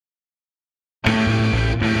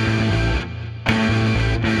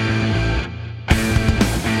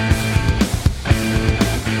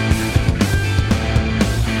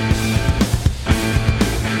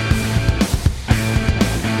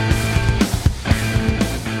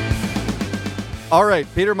All right,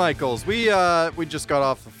 Peter Michaels. We just got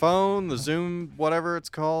off the phone, the Zoom, whatever it's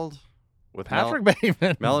called, with Patrick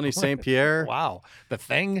Bateman. Melanie St-Pierre. Wow. The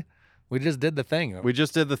Thing. We just did the thing. We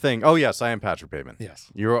just did the thing. Oh, yes, I am Patrick Bateman.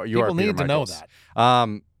 Yes. You are People Peter need to know Michaels.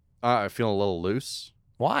 that. I feel a little loose.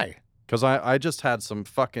 Why? Because I just had some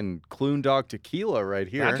fucking Clune Dog tequila right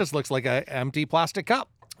here. That just looks like an empty plastic cup.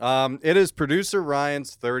 It is producer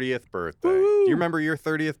Ryan's 30th birthday. Woo! Do you remember your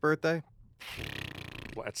 30th birthday?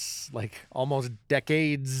 It's like almost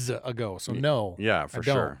decades ago, so no. Yeah, for I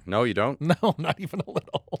don't. sure. No, you don't? No, not even a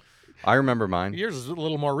little. I remember mine. Yours is a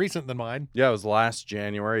little more recent than mine. Yeah, it was last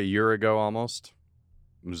January, a year ago almost.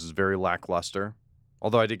 It was very lackluster.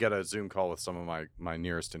 Although I did get a Zoom call with some of my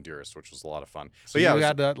nearest and dearest, which was a lot of fun. So but yeah, you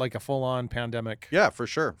had like a full-on pandemic. Yeah, for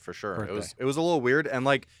sure. Birthday. It was a little weird, and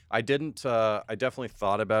like I definitely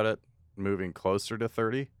thought about it moving closer to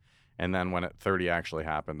 30, and then when 30 actually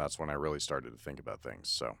happened, that's when I really started to think about things.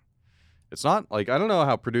 So it's not like I don't know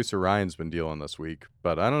how producer Ryan's been dealing this week,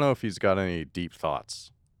 but I don't know if he's got any deep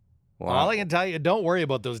thoughts. Well, all I can tell you, don't worry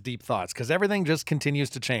about those deep thoughts because everything just continues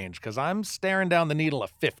to change because I'm staring down the needle of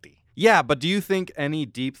 50. Yeah, but do you think any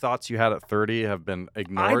deep thoughts you had at 30 have been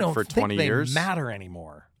ignored for 20 years? I don't think they matter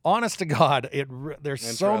anymore. Honest to God, there's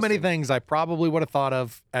so many things I probably would have thought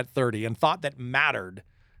of at 30 and thought that mattered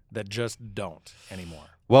that just don't anymore.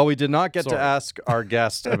 Well, we did not get to ask our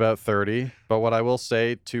guest about 30, but what I will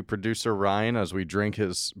say to producer Ryan as we drink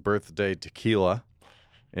his birthday tequila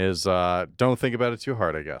is don't think about it too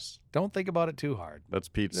hard, I guess. Don't think about it too hard. That's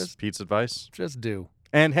Pete's advice. Just do.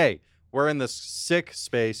 And hey, we're in this sick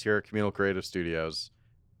space here at Communal Creative Studios.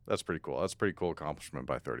 That's pretty cool. That's a pretty cool accomplishment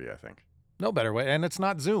by 30, I think. No better way. And it's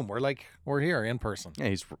not Zoom. We're here in person. Yeah,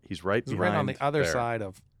 he's right behind right on the other there. side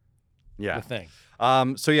of the thing.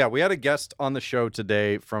 So yeah, we had a guest on the show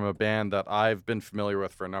today from a band that I've been familiar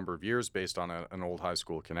with for a number of years based on an old high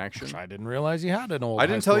school connection. Which I didn't realize you had an old I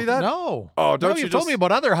didn't tell you that? No. Oh, don't you you've told me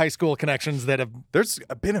about other high school connections that have... There's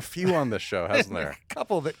been a few on this show, hasn't there? A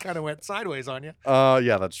couple that kind of went sideways on you.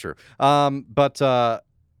 Yeah, that's true. But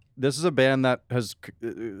this is a band that has...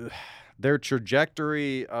 their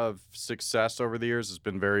trajectory of success over the years has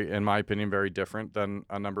been in my opinion, very different than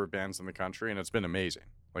a number of bands in the country, and it's been amazing.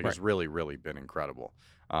 Like, It's really, really been incredible.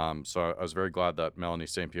 So I was very glad that Melanie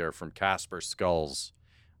St-Pierre from Casper Skulls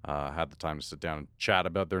had the time to sit down and chat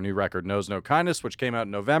about their new record, Knows No Kindness, which came out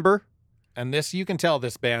in November. And you can tell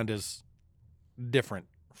this band is different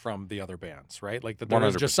from the other bands, right? Like, there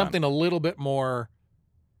is just something a little bit more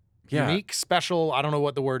unique, special. I don't know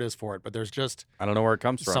what the word is for it, but there's just... I don't know where it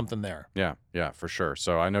comes from. Something there. Yeah, for sure.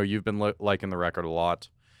 So I know you've been liking the record a lot.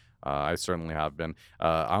 I certainly have been.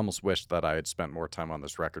 I almost wished that I had spent more time on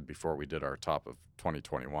this record before we did our top of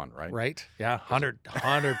 2021, right? Right. Yeah,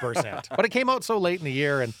 100%. But it came out so late in the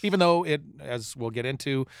year, and even though it, as we'll get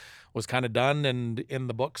into, was kind of done and in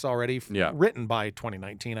the books already, written by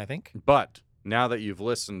 2019, I think. But now that you've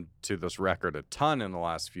listened to this record a ton in the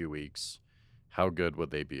last few weeks, how good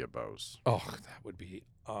would they be at Bose? Oh, that would be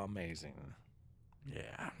amazing.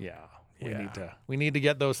 Yeah. We need to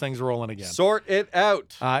get those things rolling again. Sort it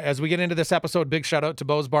out. As we get into this episode, big shout out to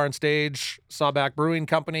Bose Bar and Stage, Sawback Brewing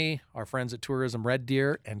Company, our friends at Tourism Red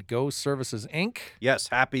Deer, and Go Services Inc. Yes,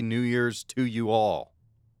 Happy New Year's to you all.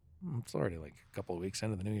 It's already like a couple of weeks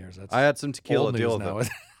into the New Year's. I had some tequila deal with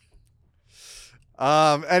it.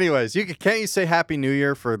 Anyways, can't you say Happy New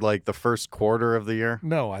Year for like the first quarter of the year?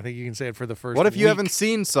 No, I think you can say it for the first What if you week. haven't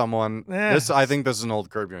seen someone? I think this is an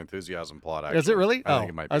old Curb Your Enthusiasm plot, actually. Is it really? I think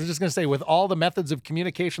it might be. I was just going to say, with all the methods of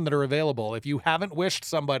communication that are available, if you haven't wished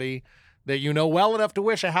somebody that you know well enough to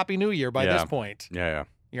wish a Happy New Year by this point,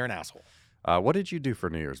 you're an asshole. What did you do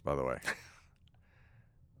for New Year's, by the way?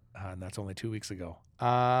 And that's only 2 weeks ago.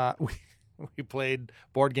 We played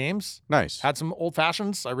board games. Nice. Had some old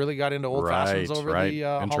fashids. I really got into old fashids over the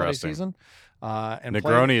holiday season. And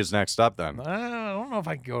Negroni is next up then. I don't know if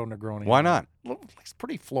I can go Negroni. Why not? It's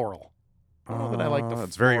pretty floral. I don't know that I like the.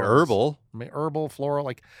 It's very herbal. Herbal, floral.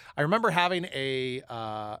 Like, I remember having a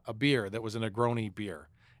beer that was a Negroni beer,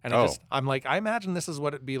 and I'm like, I imagine this is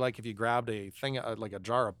what it'd be like if you grabbed a thing like a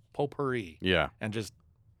jar of potpourri, and just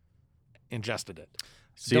ingested it.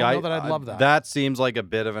 See, don't know that I'd love that. That seems like a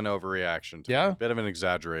bit of an overreaction to me. A Yeah? bit of an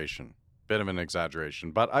exaggeration.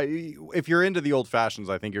 But if you're into the old fashions,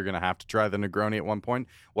 I think you're going to have to try the Negroni at one point.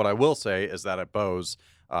 What I will say is that at Bose,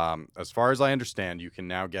 as far as I understand, you can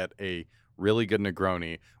now get a really good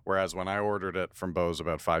Negroni, whereas when I ordered it from Bose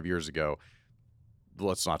about 5 years ago,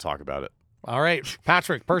 let's not talk about it. All right,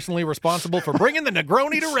 Patrick, personally responsible for bringing the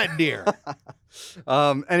Negroni to Red Deer.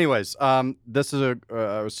 Anyways, this is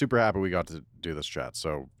I was super happy we got to do this chat.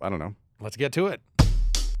 So I don't know. Let's get to it.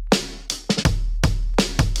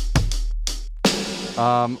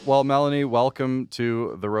 Well, Melanie, welcome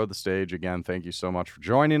to The Road the Stage. Again, thank you so much for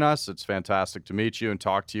joining us. It's fantastic to meet you and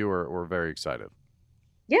talk to you. We're very excited.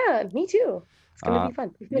 Yeah, me too. It's gonna be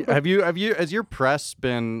fun. Has your press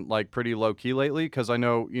been like pretty low key lately? Because I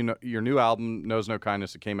know your new album, Knows No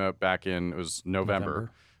Kindness, it came out back in, it was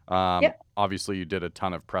November. Yep. Obviously you did a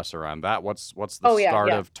ton of press around that. What's the start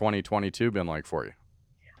of 2022 been like for you?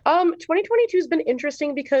 2022 has been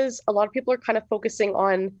interesting because a lot of people are kind of focusing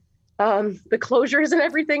on the closures and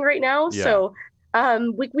everything right now. Yeah. So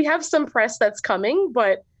we have some press that's coming,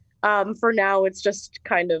 but for now it's just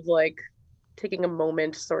kind of like taking a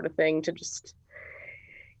moment sort of thing to just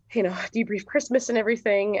debrief Christmas and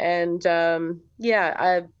everything. And we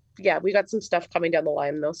got some stuff coming down the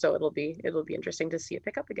line though, so it'll be interesting to see it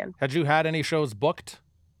pick up again. Had you had any shows booked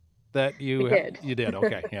that you did? You did.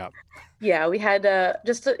 Okay. Yeah. Yeah, we had it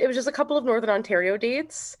was just a couple of Northern Ontario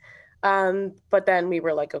dates. But then we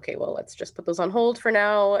were like, okay, well, let's just put those on hold for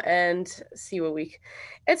now and see what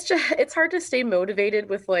it's hard to stay motivated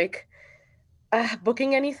with like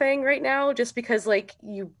booking anything right now, just because like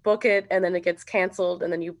you book it and then it gets canceled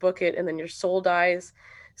and then you book it and then your soul dies.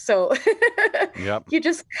 So Yep. You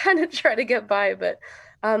just kind of try to get by. But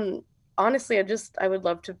honestly, I would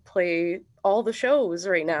love to play all the shows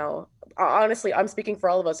right now. Honestly, I'm speaking for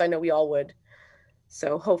all of us. I know we all would.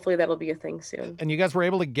 So hopefully that'll be a thing soon. And you guys were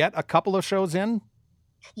able to get a couple of shows in?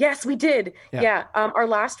 Yes, we did. Yeah. Our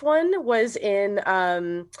last one was in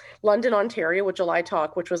London, Ontario with July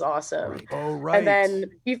Talk, which was awesome. Right. Oh, right. And then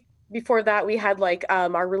before that, we had like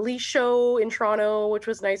our release show in Toronto, which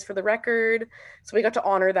was nice for the record. So we got to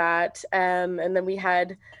honor that. And then we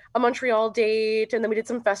had a Montreal date, and then we did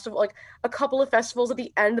some like a couple of festivals at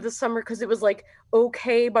the end of the summer because it was like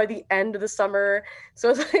okay by the end of the summer. So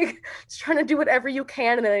it's like just trying to do whatever you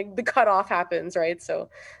can, and then the cutoff happens, right? So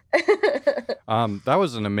that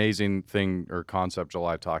was an amazing thing or concept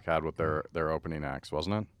July Talk had with their opening acts,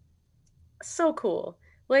 wasn't it? So cool.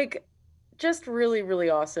 Like just really, really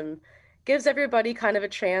awesome. Gives everybody kind of a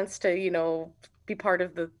chance to, be part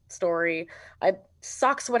of the story.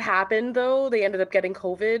 Sucks what happened though. They ended up getting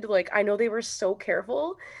COVID. Like I know they were so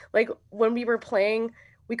careful. Like when we were playing,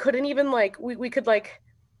 we couldn't even like we could like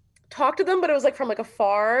talk to them, but it was like from like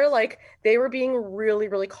afar. Like they were being really,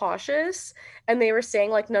 really cautious, and they were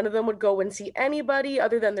saying like none of them would go and see anybody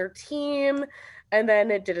other than their team. And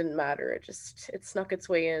then it didn't matter. It snuck its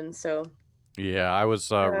way in. So yeah, I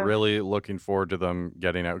was really looking forward to them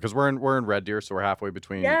getting out because we're in Red Deer, so we're halfway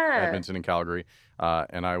between Edmonton and Calgary.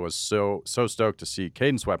 And I was so stoked to see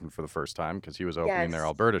Cadence Weapon for the first time because he was opening their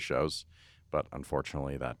Alberta shows, but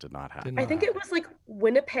unfortunately that did not happen. I think it was like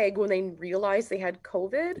Winnipeg when they realized they had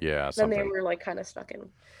COVID. Yeah, then they were like kind of stuck in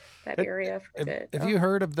that area for a bit. Have you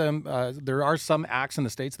heard of them? There are some acts in the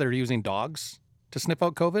States that are using dogs to sniff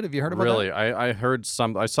out COVID. Have you heard about that? Really? I heard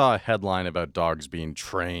I saw a headline about dogs being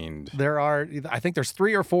trained. I think there's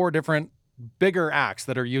 3 or 4 different bigger acts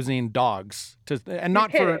that are using dogs and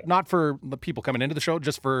not for the people coming into the show,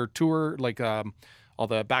 just for tour, like all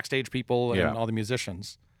the backstage people and all the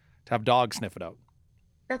musicians to have dogs sniff it out.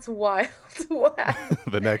 That's wild. Wow.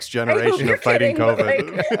 The next generation of fighting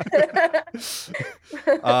COVID.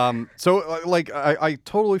 So like I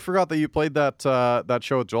totally forgot that you played that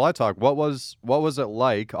show with July Talk. What was it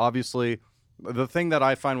like? Obviously, the thing that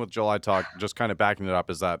I find with July Talk, just kind of backing it up,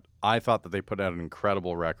 is that I thought that they put out an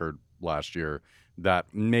incredible record last year that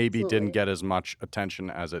maybe didn't get as much attention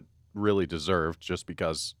as it really deserved, just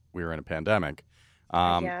because we were in a pandemic.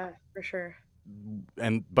 Yeah, for sure.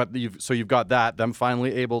 But you've got them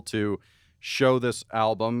finally able to show this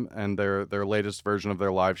album and their latest version of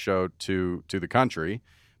their live show to the country,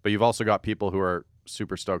 but you've also got people who are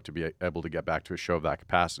super stoked to be able to get back to a show of that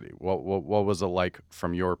capacity. What was it like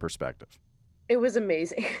from your perspective? It was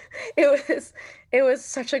amazing. It was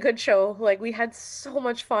such a good show. Like we had so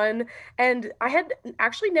much fun, and I had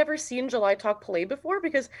actually never seen July Talk play before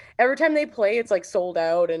because every time they play it's like sold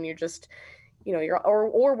out and you're just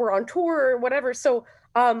or we're on tour or whatever. So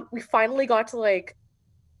we finally got to I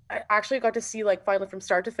actually got to see like finally from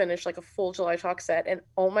start to finish like a full July Talk set, and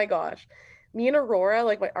oh my gosh, me and Aurora,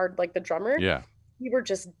 like the drummer, we were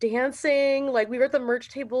just dancing. Like we were at the merch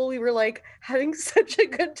table, we were like having such a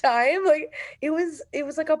good time. Like it was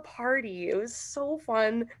like a party. It was so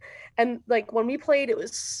fun, and like when we played it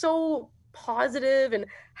was so positive and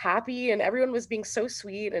happy, and everyone was being so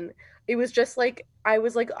sweet, and it was just like I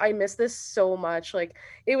was like, I miss this so much. Like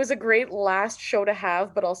it was a great last show to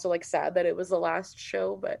have, but also like sad that it was the last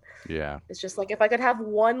show. But yeah, it's just like if I could have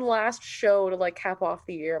one last show to like cap off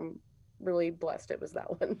the year, I'm really blessed it was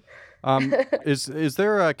that one. Is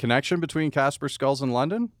there a connection between Casper Skulls and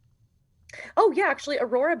London? Oh yeah, actually,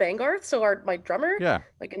 Aurora Bangarth, so my drummer, Yeah.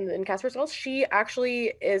 like in Casper Skulls, she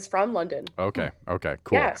actually is from London. Okay. Okay.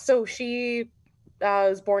 Cool. Yeah, so she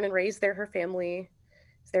was born and raised there. Her family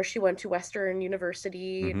there. She went to Western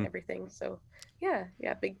University and everything. So yeah,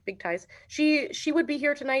 big ties. She would be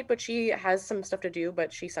here tonight, but she has some stuff to do.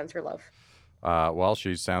 But she sends her love. Well,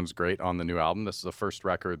 she sounds great on the new album. This is the first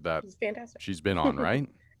record that She's fantastic. she's been on, right?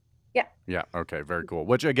 Yeah. Yeah. Okay. Very cool.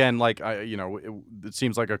 Which again, like it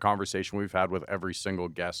seems like a conversation we've had with every single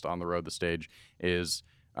guest on the road the stage is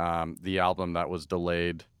the album that was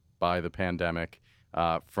delayed by the pandemic.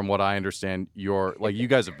 From what I understand, you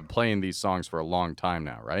guys have been playing these songs for a long time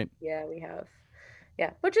now, right? Yeah, we have.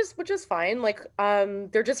 Yeah, which is fine. Like,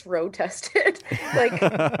 they're just road tested. Like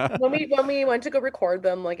when we went to go record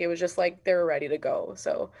them, like it was just like they were ready to go.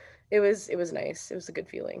 So it was nice. It was a good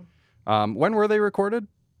feeling. When were they recorded?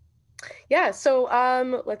 Yeah,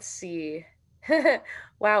 so let's see.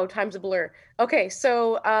 Wow, time's a blur. Okay,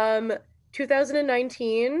 so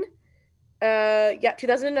 2019.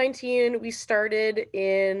 2019 we started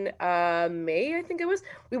in May, I think it was.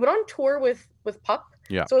 We went on tour with Pup.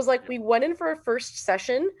 Yeah. So it was like we went in for our first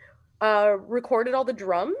session, recorded all the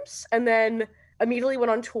drums, and then immediately went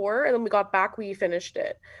on tour, and then we got back, we finished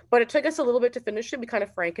it. But it took us a little bit to finish it. We kind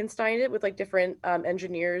of Frankensteined it with like different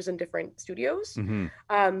engineers and different studios.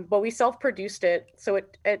 But we self-produced it, so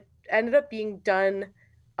it ended up being done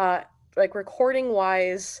like recording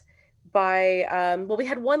wise by well, we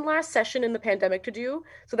had one last session in the pandemic to do,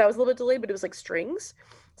 so that was a little bit delayed, but it was like strings.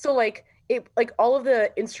 So like it, like all of the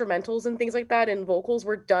instrumentals and things like that and vocals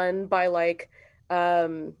were done by like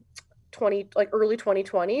 20, like early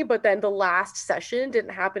 2020, but then the last session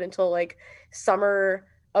didn't happen until like summer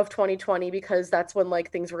of 2020, because that's when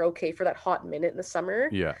like things were okay for that hot minute in the summer.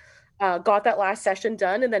 Yeah. Got that last session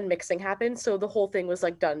done, and then mixing happened, so the whole thing was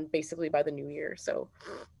like done basically by the new year. So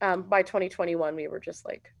by 2021 we were just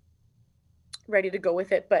like ready to go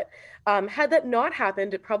with it. But had that not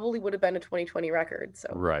happened, it probably would have been a 2020 record. So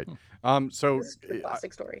right. So this is the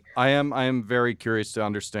classic story. I am very curious to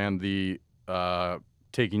understand the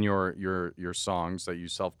taking your songs that you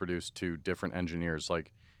self-produced to different engineers.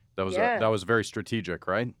 Like that was very strategic,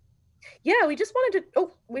 right? Yeah, we just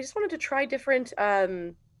wanted to try different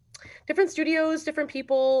studios, different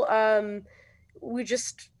people. We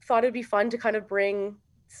just thought it'd be fun to kind of bring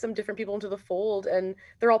some different people into the fold, and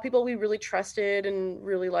they're all people we really trusted and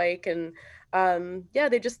really like. And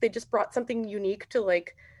they just brought something unique to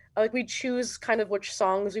like we choose kind of which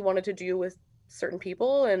songs we wanted to do with certain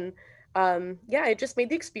people, and it just made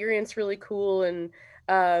the experience really cool. And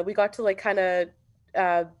we got to like kind of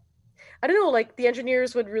I don't know, like the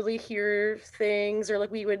engineers would really hear things, or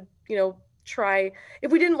like we would, try,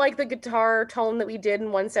 if we didn't like the guitar tone that we did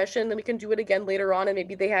in one session, then we can do it again later on, and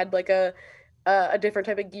maybe they had like a different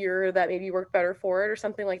type of gear that maybe worked better for it or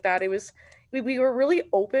something like that. It was we were really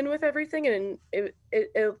open with everything, and it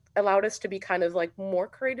allowed us to be kind of like more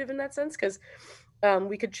creative in that sense, because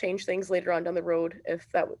we could change things later on down the road if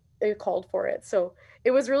it called for it. So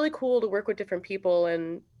it was really cool to work with different people,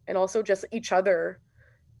 and also just each other,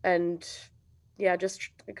 and just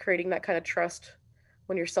creating that kind of trust.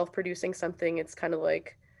 When you're self-producing something, it's kind of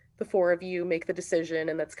like the four of you make the decision,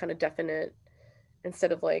 and that's kind of definite,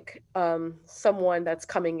 instead of like someone that's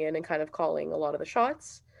coming in and kind of calling a lot of the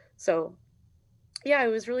shots. So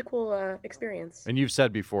it was really cool experience. And you've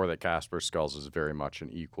said before that Casper Skulls is very much an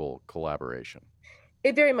equal collaboration.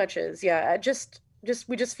 It very much is. Yeah,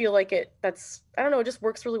 we just feel like it just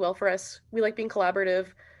works really well for us. We like being collaborative.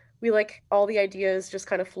 We like all the ideas just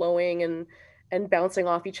kind of flowing and bouncing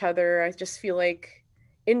off each other. I just feel like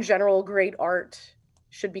in general great art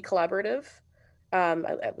should be collaborative.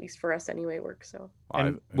 At least for us anyway, it works. So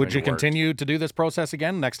would you continue to do this process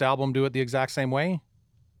again? Next album, do it the exact same way?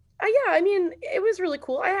 Yeah, I mean, it was really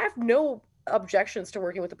cool. I have no objections to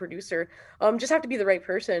working with a producer. Just have to be the right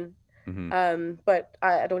person. But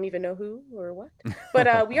I don't even know who or what.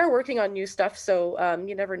 But we are working on new stuff, so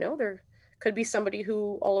you never know. There could be somebody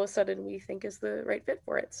who all of a sudden we think is the right fit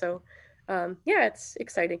for it. So it's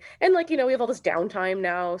exciting. And like, we have all this downtime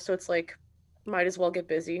now, so it's like might as well get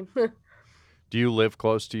busy. Do you live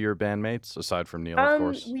close to your bandmates, aside from Neil, of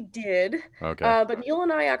course? We did. Okay. But Neil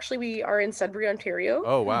and I actually, we are in Sudbury, Ontario.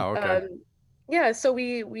 Oh, wow. Okay. So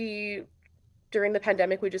we during the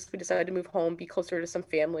pandemic, we decided to move home, be closer to some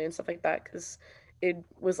family and stuff like that, because it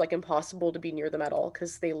was like impossible to be near them at all,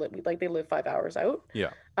 because they live 5 hours out.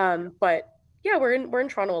 Yeah. But yeah, we're in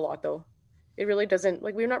Toronto a lot though. It really doesn't,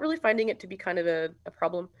 like, we're not really finding it to be kind of a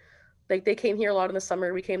problem. Like, they came here a lot in the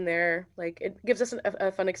summer, we came there. Like, it gives us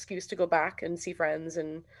a fun excuse to go back and see friends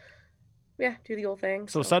and do the old thing.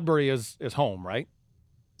 So Sudbury is home, right?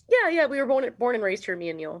 Yeah, we were born and raised here, me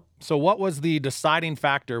and Neil. So what was the deciding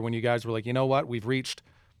factor when you guys were like, you know what, we've reached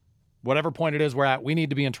whatever point it is we're at, we need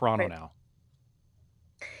to be in Toronto now?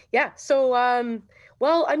 Yeah. So,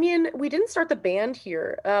 well, I mean, we didn't start the band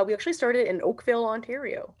here. We actually started in Oakville,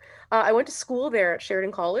 Ontario. I went to school there at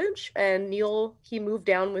Sheridan College, and Neil, he moved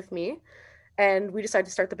down with me, and we decided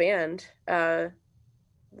to start the band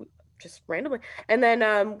just randomly. And then,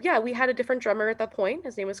 yeah, we had a different drummer at that point.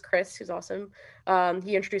 His name was Chris, who's awesome.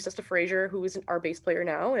 He introduced us to Fraser, who is our bass player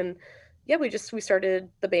now. And yeah, we started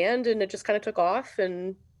the band, and it just kind of took off,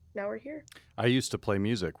 and now we're here. I used to play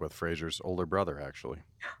music with Fraser's older brother, actually.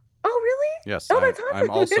 Oh, really? Yes. Oh, that's awesome. I'm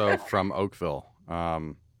also from Oakville.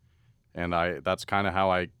 And that's kind of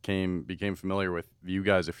how I became familiar with you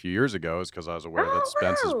guys a few years ago, is because I was aware that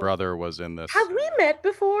Spence's brother was in this. Have we met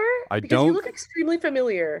before? Because you look extremely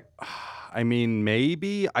familiar. I mean,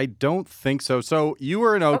 maybe. I don't think so. So you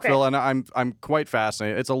were in Oakville, and I'm quite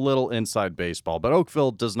fascinated. It's a little inside baseball, but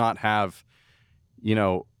Oakville does not have,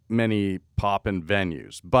 many pop-in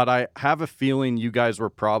venues. But I have a feeling you guys were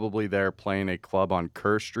probably there playing a club on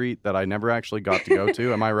Kerr Street that I never actually got to go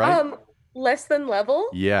to. Am I right? Less Than Level?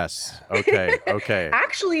 Yes. Okay.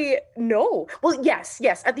 Actually, no. Well, yes.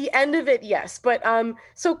 At the end of it, yes. But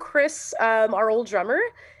so Chris, our old drummer,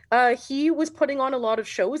 he was putting on a lot of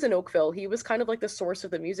shows in Oakville. He was kind of like the source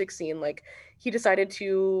of the music scene. Like, he decided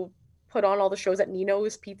to put on all the shows at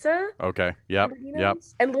Nino's Pizza. Okay. Yep.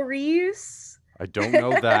 And Lurie's. I don't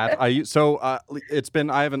know that.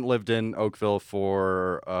 I haven't lived in Oakville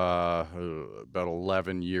for about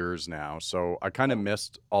 11 years now, so I kind of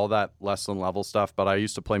missed all that Less Than Level stuff. But I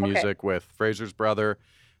used to play music with Fraser's brother.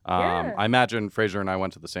 I imagine Fraser and I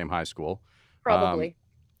went to the same high school. Probably.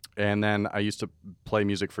 And then I used to play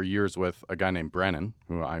music for years with a guy named Brennan,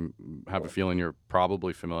 who I have a feeling you're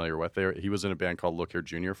probably familiar with. He was in a band called Look Here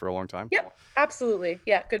Jr. for a long time. Yep, absolutely.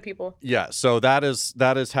 Yeah, good people. Yeah, so that is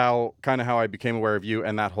how I became aware of you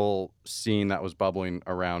and that whole scene that was bubbling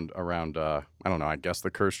around I don't know, I guess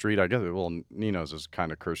the Kerr Street. I guess Nino's is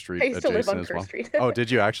kind of Kerr Street. I used to live on Kerr Street. Oh,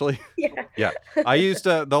 did you actually? Yeah. Yeah. I used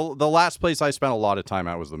to the last place I spent a lot of time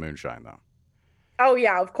at was the Moonshine, though. Oh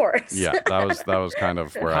yeah, of course. Yeah, that was kind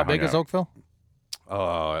of where How big is Oakville?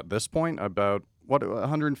 At this point, about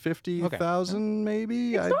 150,000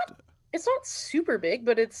 maybe. It's not super big,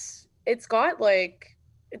 but it's got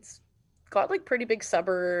pretty big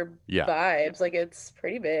suburb vibes. Like, it's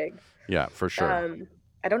pretty big. Yeah, for sure.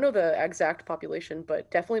 I don't know the exact population,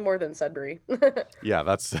 but definitely more than Sudbury. Yeah,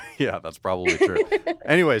 that's probably true.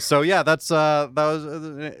 Anyway, so yeah, that was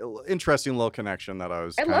an interesting little connection that I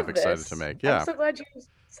was kind of excited to make. Yeah, I'm so glad you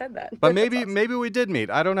said that. But maybe we did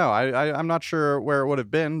meet. I don't know. I'm not sure where it would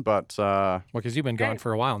have been, but because you've been gone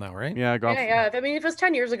for a while now, right? Yeah, yeah. I mean, if it was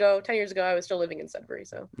 10 years ago, I was still living in Sudbury,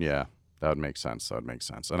 so yeah. That would make sense.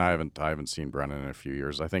 And I haven't seen Brennan in a few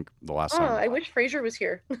years. I think the last time. I wish Fraser was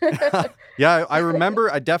here. Yeah,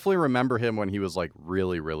 I definitely remember him when he was like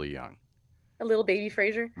really, really young. A little baby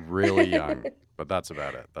Fraser. Really young, but that's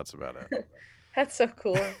about it. That's so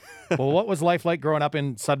cool. Well, what was life like growing up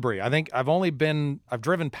in Sudbury? I think I've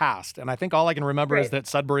driven past, and I think all I can remember is that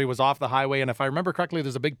Sudbury was off the highway. And if I remember correctly,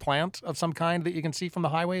 there's a big plant of some kind that you can see from the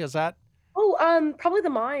highway. Is that? Oh, probably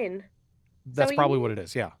the mine. That's probably what it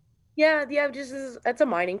is. Yeah. Yeah, it's a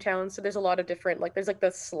mining town, so there's a lot of different, like, there's like the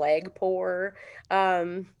slag pour.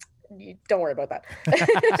 Don't worry about that.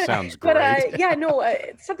 Sounds great.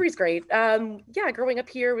 But Sudbury's great. Growing up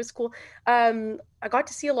here was cool. I got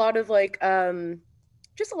to see a lot of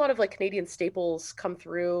just a lot of Canadian staples come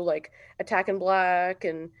through, like Attack and Black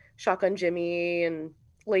and Shotgun Jimmy and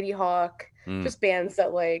Lady Hawk. Just bands that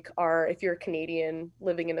are, if you're Canadian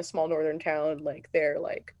living in a small northern town, they're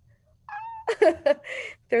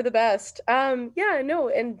they're the best. And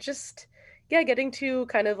just getting to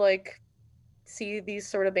kind of see these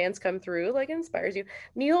sort of bands come through inspires you.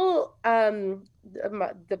 Neil, my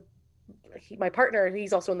partner,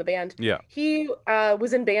 he's also in the band. Yeah, he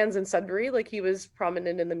was in bands in Sudbury. He was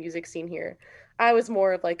prominent in the music scene here. I was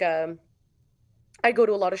more of I go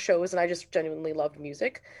to a lot of shows and I just genuinely loved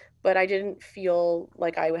music, but I didn't feel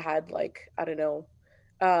like I had I don't know,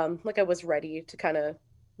 I was ready to kind of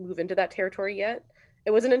move into that territory yet. It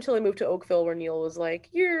wasn't until I moved to Oakville where Neil was like,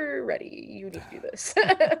 "You're ready. You need to do this."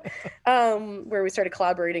 Where we started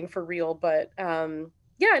collaborating for real. But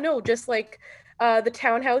just the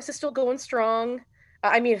townhouse is still going strong.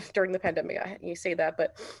 I mean, during the pandemic, you say that,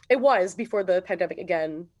 but it was before the pandemic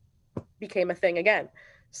again became a thing again.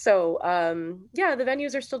 So the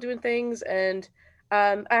venues are still doing things, and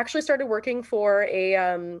I actually started working for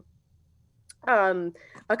a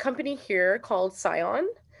company here called Scion.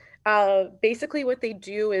 Basically what they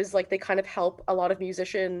do is like they kind of help a lot of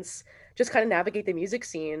musicians just kind of navigate the music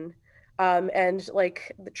scene, and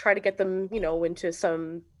like try to get them, into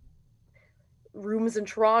some rooms in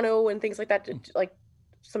Toronto and things like that, like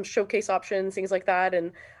some showcase options, things like that.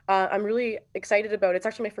 And I'm really excited about it. It's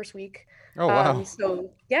actually my first week. Oh, wow.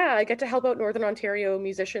 So yeah, I get to help out Northern Ontario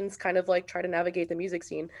musicians kind of like try to navigate the music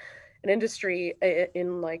scene and industry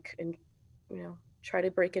in try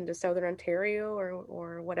to break into Southern Ontario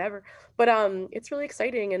or whatever. But it's really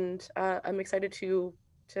exciting, and I'm excited to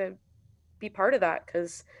be part of that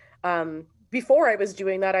because before I was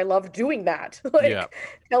doing that, I loved doing that, Yeah. like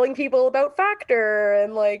telling people about Factor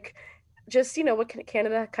and like just what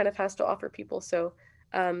Canada kind of has to offer people. So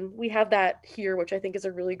we have that here, which I think is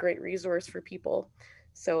a really great resource for people.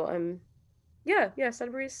 So yeah,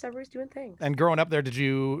 Sudbury's doing things. And growing up there,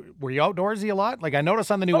 were you outdoorsy a lot? Like I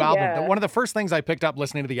noticed on the new Oh album that yeah, one of the first things I picked up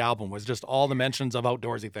listening to the album was just all the mentions of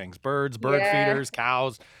outdoorsy things: birds, bird yeah. feeders,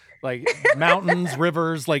 cows, like mountains,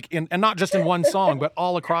 rivers, like and not just in one song, but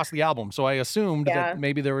all across the album. So I assumed that Yeah.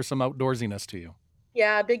 maybe there was some outdoorsiness to you.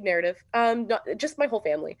 Yeah, big narrative. Not just my whole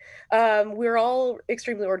family. We're all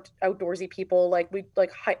extremely outdoorsy people. Like we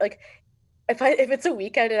like like if it's a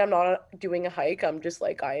weekend and I'm not doing a hike, I'm just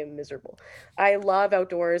like I am miserable. I love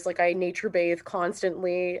outdoors. Like I nature bathe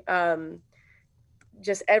constantly.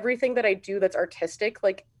 Just everything that I do that's artistic,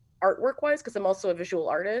 like artwork wise, because I'm also a visual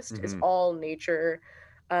artist, is all nature.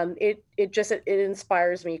 It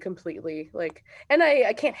inspires me completely. Like, and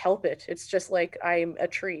I can't help it. It's just like I'm a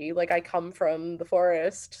tree. Like I come from the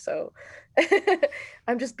forest, so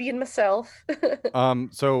I'm just being myself.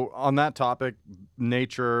 So on that topic,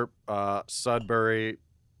 nature, Sudbury,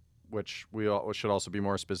 which we should also be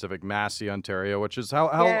more specific, Massey, Ontario, which is how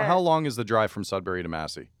Yeah, long is the drive from Sudbury to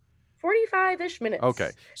Massey? 45-ish minutes.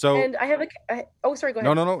 Okay, so And I have oh, sorry, go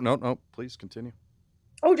no, ahead. no, please continue.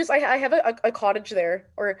 Oh, just I have a cottage there,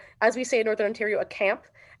 or as we say in Northern Ontario, a camp.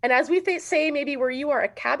 And as we say maybe where you are, a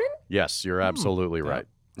cabin. Yes, you're absolutely right.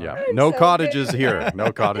 Yeah, Right. no So cottages here.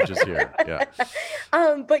 No cottages here. Yeah.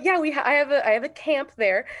 But yeah, I have a camp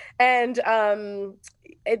there, and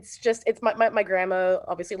it's my grandma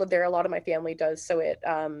obviously lived there. A lot of my family does, so it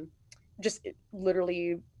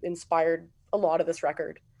literally inspired a lot of this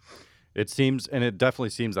record. It seems, and it definitely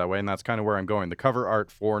seems that way, and that's kind of where I'm going. The cover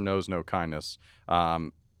art for Knows No Kindness.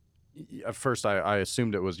 At first, I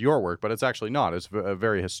assumed it was your work, but it's actually not. It's a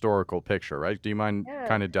very historical picture, right? Do you mind Yeah.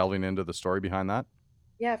 kind of delving into the story behind that?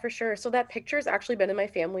 Yeah, for sure. So that picture's actually been in my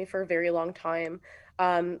family for a very long time.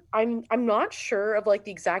 I'm not sure of like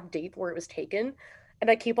the exact date where it was taken,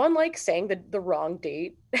 and I keep on like saying the wrong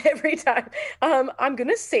date every time. I'm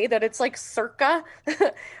gonna say that it's like circa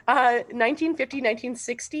 1950,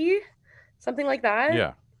 1960, something like that.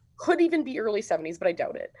 Yeah. Could even be early 70s, but I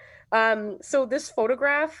doubt it. So this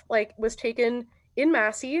photograph like was taken in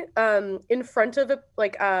Massey, in front of a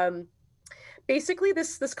like basically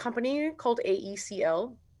this company called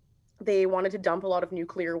AECL. They wanted to dump a lot of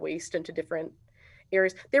nuclear waste into different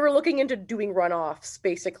areas. They were looking into doing runoffs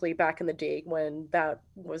basically back in the day when that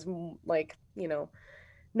was like,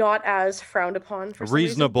 not as frowned upon for some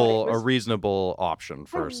reason, but it A was reasonable option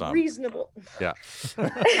for some. reasonable. Yeah.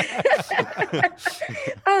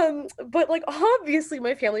 But like obviously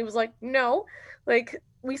my family was like, no, like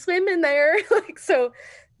we swim in there. Like so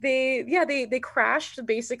they crashed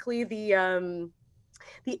basically the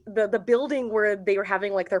building where they were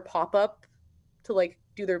having like their pop-up to like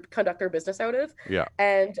conduct their business out of. Yeah.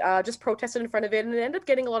 And just protested in front of it, and it ended up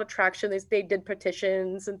getting a lot of traction. They did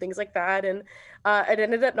petitions and things like that, and it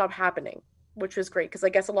ended up not happening, which was great because I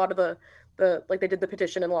guess a lot of the like they did the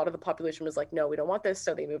petition and a lot of the population was like, no, we don't want this,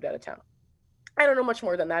 so they moved out of town. I don't know much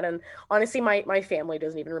more than that, and honestly my family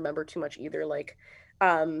doesn't even remember too much either. Like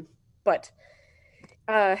but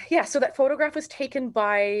yeah, so that photograph was taken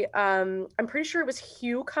by I'm pretty sure it was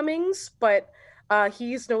Hugh Cummings, but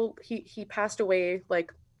he passed away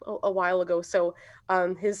like a while ago. So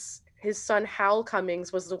his son Hal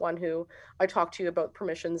Cummings was the one who I talked to about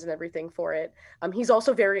permissions and everything for it. He's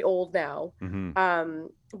also very old now.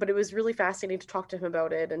 But it was really fascinating to talk to him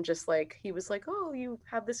about it, and just like he was like, "Oh, you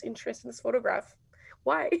have this interest in this photograph.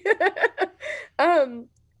 Why?"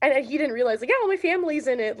 And he didn't realize, like, yeah, well, my family's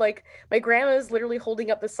in it. Like, my grandma's literally holding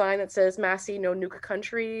up the sign that says Massey, no nuke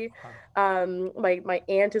country. My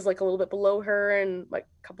aunt is like a little bit below her, and like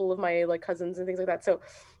a couple of my like cousins and things like that. So,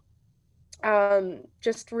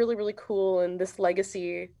 just really, really cool, and this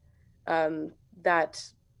legacy, that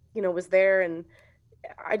was there, and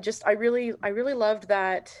I really loved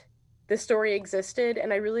that this story existed,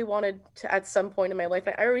 and I really wanted to at some point in my life.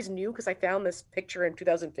 I always knew because I found this picture in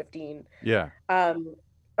 2015. Yeah.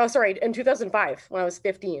 Oh, sorry, in 2005 when I was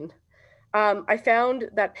 15. I found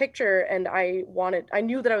that picture and I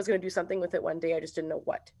knew that I was going to do something with it one day. I just didn't know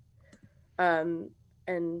what.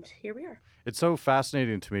 And here we are. It's so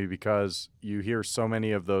fascinating to me because you hear so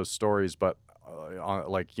many of those stories, but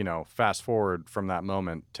fast forward from that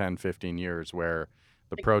moment 10, 15 years where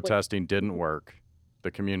the protesting didn't work. The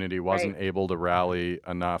community wasn't able to rally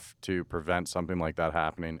enough to prevent something like that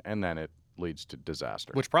happening, and then it leads to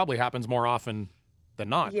disaster. Which probably happens more often than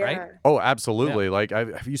not, right? Oh, absolutely.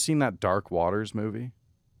 Yeah. Have you seen that Dark Waters movie?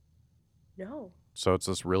 No. So it's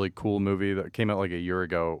this really cool movie that came out like a year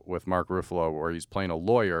ago with Mark Ruffalo, where he's playing a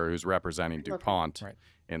lawyer who's representing DuPont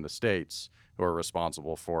in the States, who are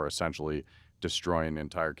responsible for essentially destroying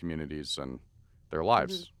entire communities and their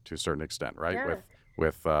lives to a certain extent, right? Yeah.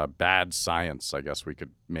 With bad science, I guess we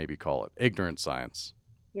could maybe call it ignorant science.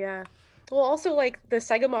 Yeah. Well, also like the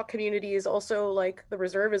Sagamok community is also like the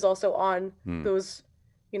reserve is also on those,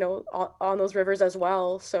 on those rivers as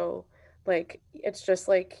well. So like it's just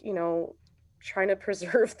like, trying to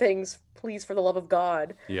preserve things, please, for the love of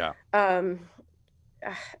God. Yeah. I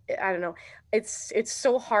don't know. It's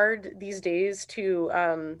so hard these days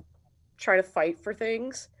to try to fight for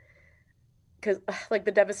things, because like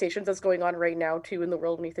the devastations that's going on right now too in the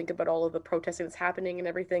world, when you think about all of the protesting that's happening and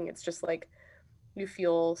everything, it's just like you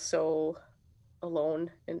feel so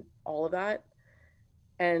alone in all of that.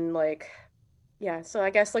 And like, yeah, so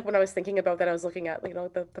I guess like when I was thinking about that, I was looking at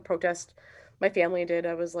the protest my family did.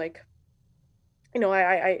 I was like,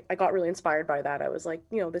 I got really inspired by that. I was like,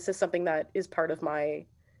 this is something that is part of my,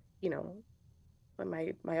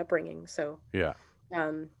 my upbringing. So yeah,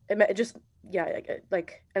 it just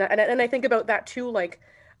like and I think about that too, like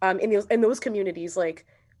in those communities, like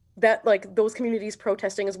that, like those communities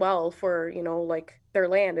protesting as well for like their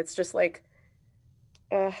land. It's just like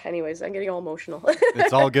anyways, I'm getting all emotional.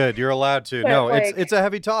 It's all good. You're allowed to. No, like, it's a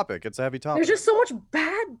heavy topic. It's a heavy topic. There's just so much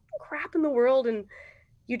bad crap in the world, and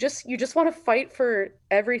you just want to fight for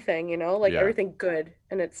everything, everything good,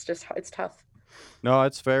 and it's tough. No,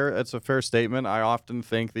 it's fair. It's a fair statement. I often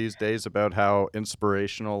think these days about how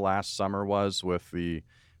inspirational last summer was with the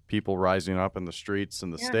people rising up in the streets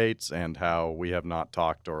in the States, and how we have not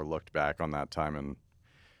talked or looked back on that time in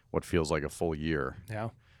what feels like a full year. Yeah.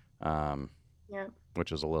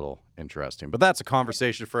 Which is a little interesting, but that's a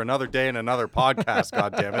conversation for another day and another podcast.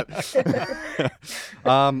 God damn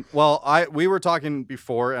it. We were talking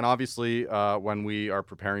before, and obviously when we are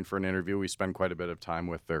preparing for an interview, we spend quite a bit of time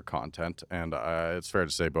with their content, and it's fair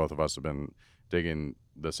to say both of us have been digging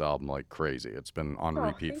this album like crazy. It's been on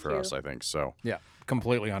repeat for us, I think. So yeah,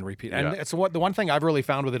 completely on repeat. And it's the one thing I've really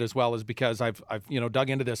found with it as well is because I've dug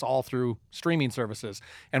into this all through streaming services,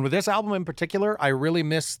 and with this album in particular, I really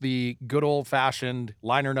miss the good old fashioned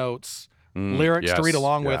liner notes, lyrics to read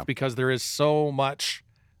along with, because there is so much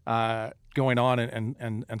going on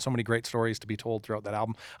and so many great stories to be told throughout that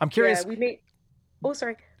album. I'm curious.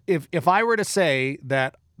 If I were to say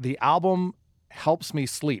that the album helps me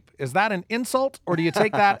sleep, is that an insult, or do you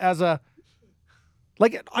take that as a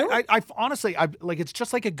I honestly, it's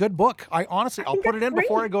just like a good book. I'll put it in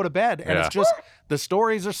before I go to bed, and it's just the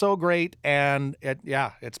stories are so great, and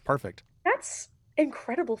it's perfect. That's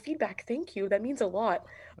incredible feedback. Thank you. That means a lot.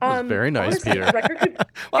 That was very nice, honestly, Peter.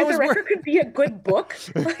 If the record could be a good book,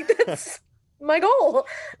 like that's my goal.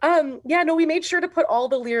 We made sure to put all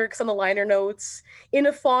the lyrics on the liner notes in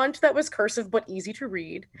a font that was cursive but easy to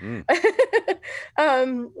read.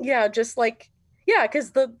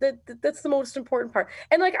 Because that's the most important part.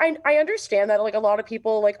 And like I understand that, like a lot of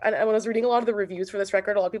people, like when I was reading a lot of the reviews for this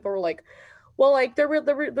record, a lot of people were like, well, like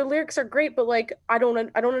the lyrics are great, but like I don't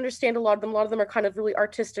understand a lot of them. A lot of them are kind of really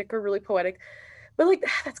artistic or really poetic. But like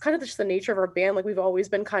that's kind of just the nature of our band. Like we've always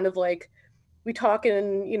been kind of like, we talk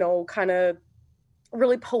in kind of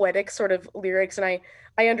really poetic sort of lyrics, and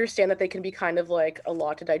I understand that they can be kind of like a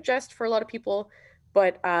lot to digest for a lot of people,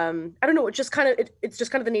 but I don't know, it's just kind of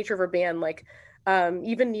the nature of our band. Like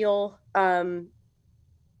even Neil,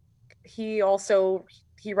 he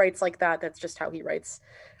writes like that. That's just how he writes.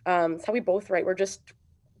 It's how we both write. We're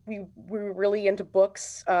really into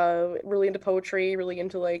books, really into poetry, really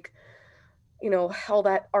into like all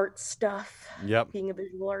that art stuff. Being a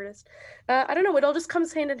visual artist, I don't know, it all just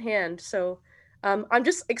comes hand in hand. So I'm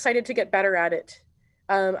just excited to get better at it.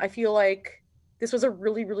 I feel like this was a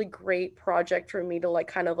really, really great project for me to like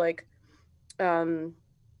kind of like I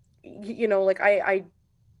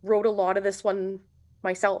wrote a lot of this one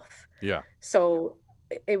myself. So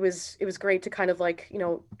it was great to kind of like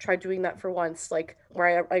try doing that for once, like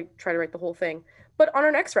where I try to write the whole thing. But on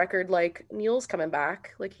our next record, like Neil's coming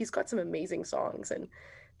back, like he's got some amazing songs, and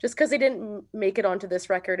just because they didn't make it onto this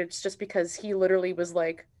record, it's just because he literally was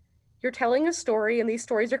like, you're telling a story and these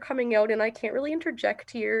stories are coming out and I can't really interject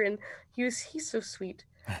here. And he's so sweet.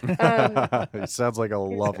 He sounds like a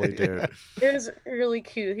lovely dude. It was really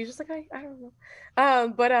cute. He's just like, I don't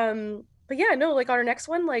know. But yeah, no, like on our next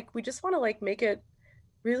one, like we just want to like make it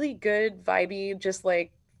really good, vibey, just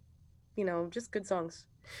like, just good songs.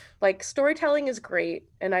 Like storytelling is great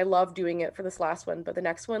and I love doing it for this last one, but the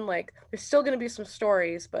next one, like there's still gonna be some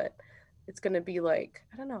stories, but it's gonna be like,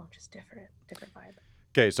 I don't know, just different vibe.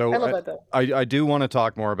 Okay, so I love that though. I do want to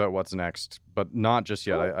talk more about what's next, but not just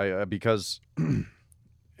yet. I because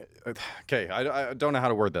okay, I don't know how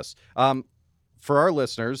to word this. For our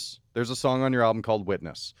listeners, there's a song on your album called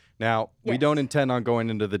Witness. Now, we don't intend on going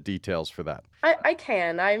into the details for that. I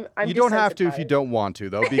can. I'm You don't have to if you don't want to,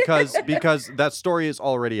 though, because that story is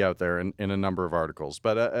already out there in a number of articles.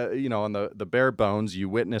 But, on the bare bones, you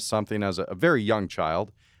witnessed something as a very young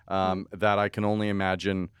child that I can only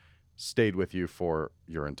imagine stayed with you for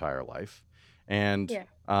your entire life. And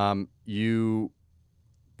you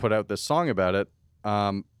put out this song about it.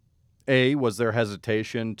 Was there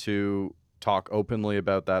hesitation to talk openly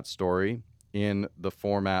about that story in the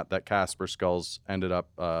format that Casper Skulls ended up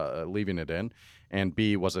leaving it in? And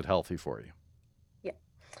B, was it healthy for you? Yeah.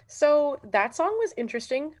 So that song was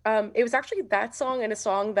interesting. It was actually that song and a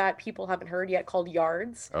song that people haven't heard yet called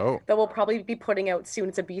Yards. Oh. That we'll probably be putting out soon.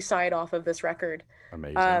 It's a B-side off of this record.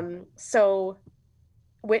 Amazing. So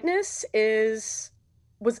Witness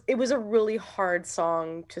was a really hard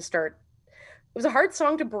song to start. It was a hard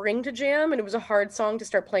song to bring to jam, and it was a hard song to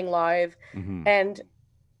start playing live. Mm-hmm. And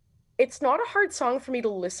it's not a hard song for me to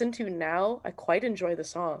listen to now. I quite enjoy the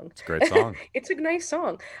song. It's a great song. It's a nice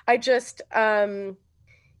song. I just,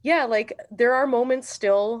 like there are moments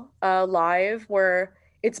still live where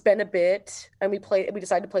it's been a bit and we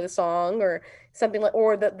decide to play the song or something like,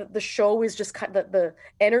 or the show is just kind of, the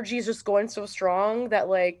energy is just going so strong that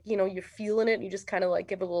like, you're feeling it and you just kind of like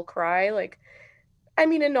give a little cry. Like, I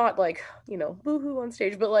mean, and not like, boohoo on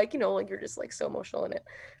stage, but like, like you're just like so emotional in it.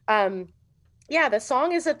 Yeah, the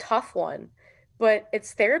song is a tough one, but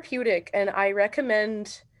it's therapeutic. And I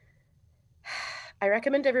recommend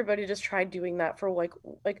everybody just try doing that for like,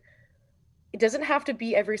 it doesn't have to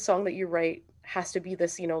be every song that you write has to be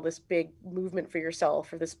this, this big movement for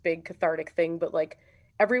yourself or this big cathartic thing. But like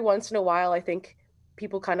every once in a while, I think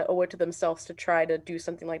people kind of owe it to themselves to try to do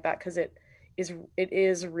something like that. 'Cause it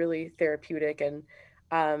is really therapeutic and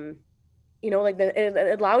like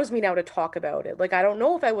it allows me now to talk about it. Like I don't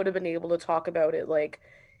know if I would have been able to talk about it like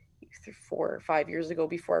 4 or 5 years ago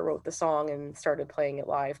before I wrote the song and started playing it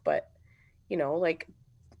live, but like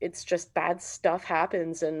it's just bad stuff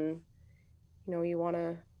happens and you want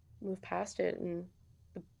to move past it, and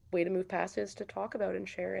the way to move past it is to talk about it and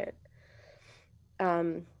share it.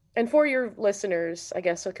 And for your listeners, I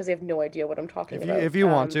guess, because they have no idea what I'm talking about. If you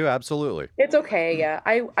want to, absolutely. It's okay, yeah.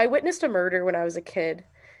 I witnessed a murder when I was a kid,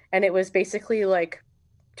 and it was basically like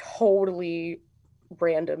totally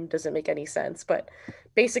random, doesn't make any sense. But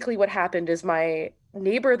basically what happened is my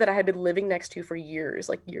neighbor that I had been living next to for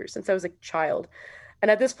years, since I was a child.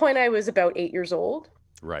 And at this point I was about 8 years old.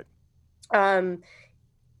 Right. My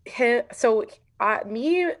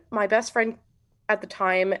best friend at the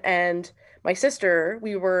time and my sister,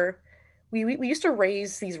 we used to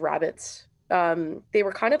raise these rabbits. They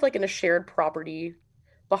were kind of like in a shared property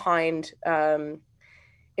behind.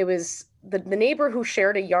 It was the neighbor who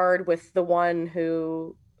shared a yard with the one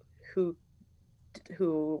who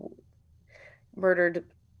murdered,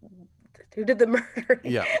 who did the murder.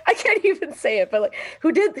 Yeah. I can't even say it, but like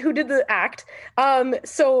who did the act.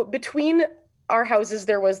 So between our houses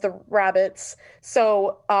there was the rabbits.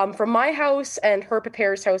 So from my house and her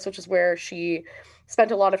papa's house, which is where she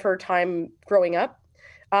spent a lot of her time growing up,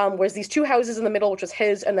 was these two houses in the middle, which was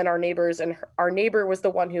his and then our neighbors, and our neighbor was the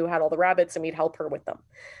one who had all the rabbits and we'd help her with them.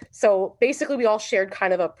 So basically we all shared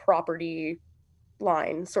kind of a property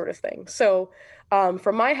line sort of thing. So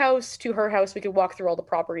from my house to her house, we could walk through all the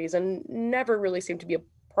properties and never really seemed to be a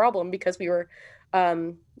problem because we were,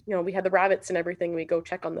 we had the rabbits and everything. We go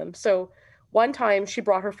check on them. So one time she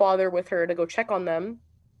brought her father with her to go check on them.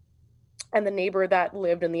 And the neighbor that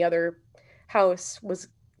lived in the other house was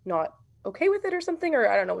not okay with it or something, or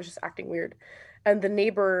I don't know, was just acting weird. And the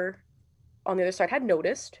neighbor on the other side had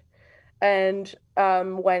noticed and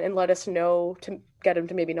went and let us know to get him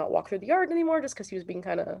to maybe not walk through the yard anymore just because he was being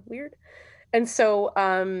kind of weird. And so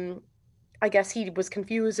I guess he was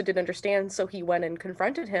confused and didn't understand, so he went and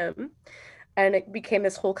confronted him, and it became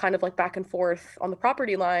this whole kind of like back and forth on the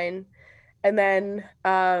property line. And then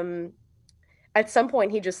at some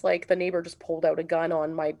point he just like, the neighbor just pulled out a gun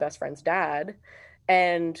on my best friend's dad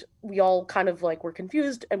and we all kind of like were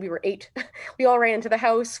confused, and we were 8. We all ran into the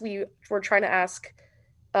house. We were trying to ask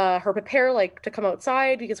her prepare like to come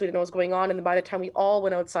outside because we didn't know what was going on, and then by the time we all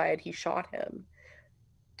went outside, he shot him.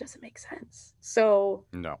 Doesn't make sense. So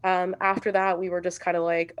No. After that, we were just kind of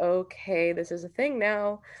like, okay, this is a thing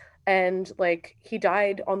now, and like he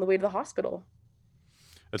died on the way to the hospital.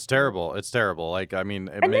 It's terrible. It's terrible. Like, I mean,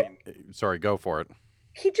 sorry, go for it.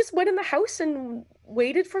 He just went in the house and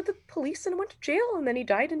waited for the police and went to jail, and then he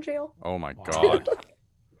died in jail. Oh my God.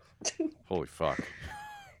 Holy fuck.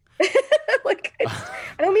 Like,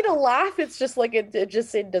 I don't mean to laugh. It's just like it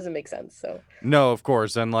doesn't make sense. So no, of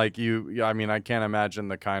course, and like I mean, I can't imagine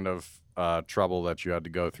the kind of trouble that you had to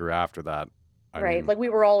go through after that. I mean, like we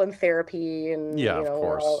were all in therapy, and yeah, of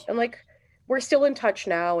course, and like we're still in touch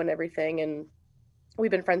now and everything, and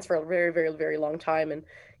we've been friends for a very, very, very long time. And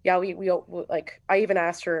yeah, we like, I even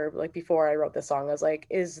asked her like before I wrote this song, I was like,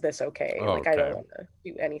 is this okay? Like, I don't want to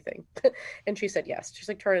do anything. And she said yes. She's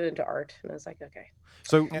like, turn it into art. And I was like, okay.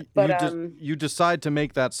 So you decide to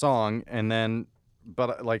make that song, and then,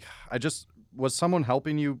 but like, was someone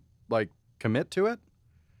helping you like commit to it,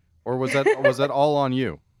 or was that all on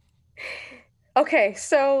you? Okay,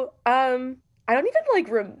 so I don't even like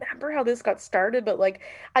remember how this got started, but like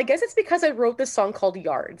I guess it's because I wrote this song called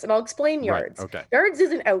Yards, and I'll explain Yards. Right, okay. Yards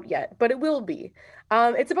isn't out yet, but it will be.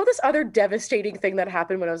 It's about this other devastating thing that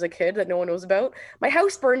happened when I was a kid that no one knows about. My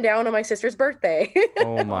house burned down on my sister's birthday.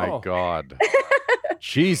 Oh my God.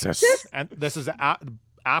 Jesus. And this is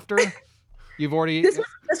after you've already. This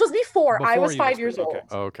was before I was 5 years old.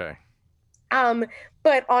 Okay.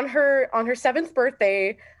 But on her 7th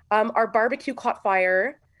birthday, our barbecue caught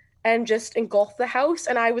fire and just engulfed the house,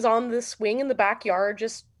 and I was on the swing in the backyard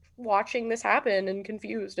just watching this happen and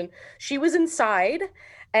confused, and she was inside,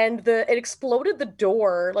 and it exploded the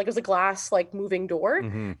door, like it was a glass like moving door.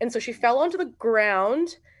 Mm-hmm. And so she fell onto the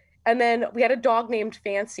ground, and then we had a dog named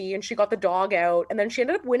Fancy, and she got the dog out, and then she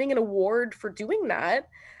ended up winning an award for doing that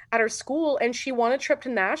at her school, and she won a trip to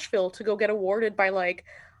Nashville to go get awarded by like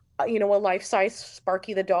a life-size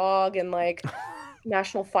Sparky the dog, and like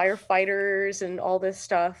national firefighters and all this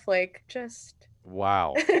stuff. Like, just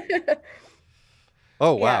wow.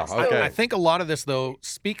 Oh wow. Yeah, okay. I think a lot of this though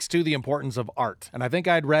speaks to the importance of art, and I think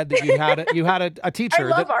I'd read that you had a teacher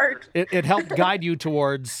I love that art. It helped guide you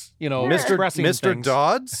towards expressing Mr. things.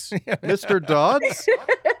 Dodds. Mr. Dodds.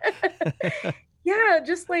 Yeah,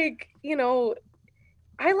 just like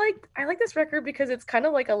I like this record because it's kind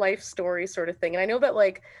of like a life story sort of thing. And I know that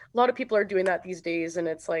like a lot of people are doing that these days, and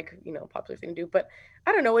it's like, popular thing to do, but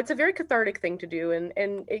I don't know, it's a very cathartic thing to do.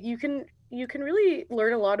 And you can really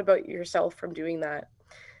learn a lot about yourself from doing that.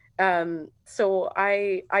 So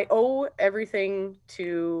I owe everything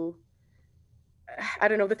to, I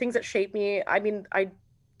don't know, the things that shape me. I mean, I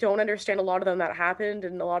don't understand a lot of them that happened,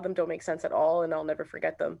 and a lot of them don't make sense at all, and I'll never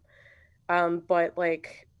forget them. But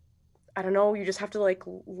like, I don't know, you just have to like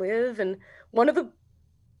live. And one of the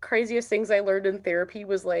craziest things I learned in therapy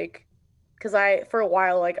was like, because for a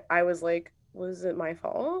while, like I was like, was it my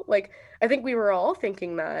fault? Like, I think we were all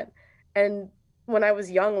thinking that. And when I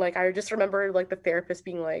was young, like I just remember like the therapist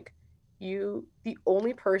being like, the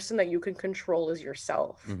only person that you can control is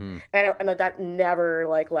yourself. Mm-hmm. And that never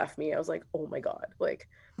like left me. I was like, oh my God, like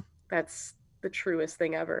that's the truest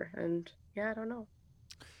thing ever. And yeah, I don't know.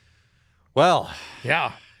 Well,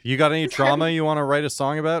 yeah. You got any trauma you want to write a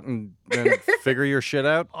song about and figure your shit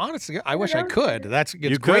out? Honestly, I wish I could. It's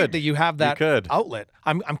You great could. that you have that outlet.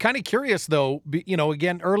 I'm kind of curious though.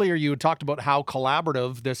 Again, earlier you had talked about how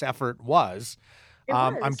collaborative this effort was.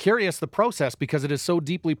 I'm curious the process, because it is so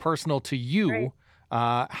deeply personal to you.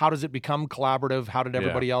 Right. How does it become collaborative? How did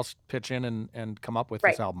everybody else pitch in and come up with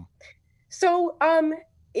this album? So,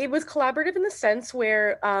 it was collaborative in the sense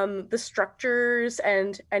where the structures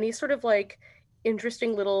and any sort of like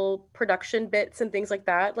interesting little production bits and things like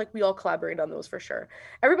that, like we all collaborated on those for sure.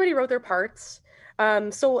 Everybody wrote their parts.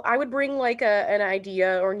 So I would bring like an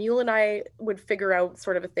idea, or Neil and I would figure out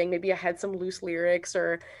sort of a thing. Maybe I had some loose lyrics,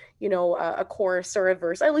 or a chorus or a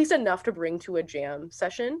verse, at least enough to bring to a jam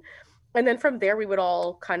session. And then from there we would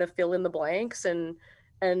all kind of fill in the blanks, and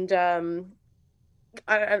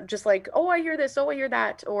I just like, oh, I hear this, oh, I hear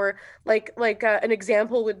that. Or like an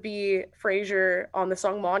example would be Frasier on the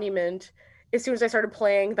song Monument. As soon as I started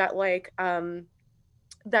playing that like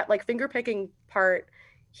finger picking part,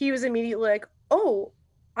 he was immediately like, oh,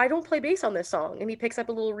 I don't play bass on this song. And he picks up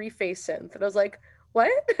a little reface synth. And I was like,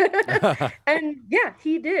 what? And yeah,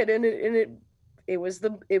 he did. And it was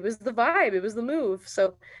the vibe. It was the move.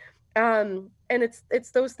 So, and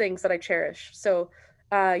it's those things that I cherish. So,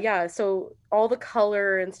 so all the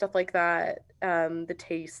color and stuff like that, the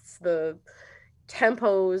tastes,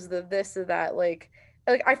 tempos, the this or that. Like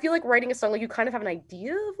I feel like writing a song, like you kind of have an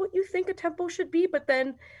idea of what you think a tempo should be, but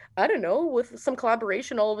then I don't know, with some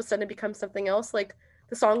collaboration, all of a sudden it becomes something else. Like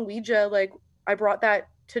the song Ouija, like I brought that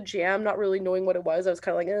to jam, not really knowing what it was. I was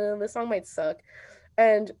kind of like, this song might suck.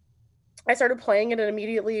 And I started playing it, and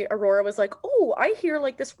immediately Aurora was like, "Oh, I hear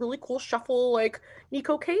like this really cool shuffle, like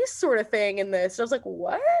Nico Case sort of thing in this." And I was like,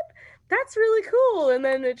 "What? That's really cool." And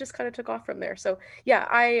then it just kind of took off from there. So yeah,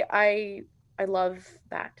 I love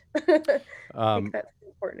that. I think that's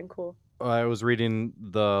important and cool. I was reading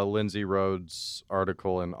the Lindsay Rhodes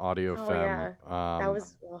article in Audio Oh Femme. yeah, that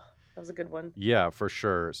was a good one. Yeah, for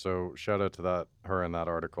sure. So shout out to her in that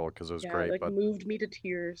article because it was great. Like moved me to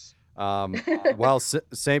tears. While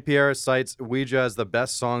St-Pierre cites Ouija as the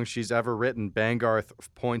best song she's ever written, Bangarth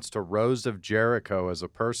points to Rose of Jericho as a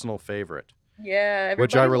personal favorite. Yeah,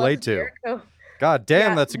 which I relate to. Jericho. God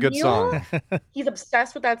damn, that's a good song. He's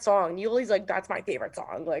obsessed with that song. He's like, that's my favorite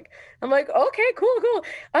song. Like, I'm like, okay, cool.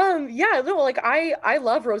 Yeah, no, like I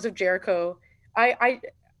love Rose of Jericho.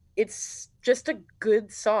 It's just a good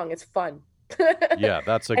song. It's fun. Yeah,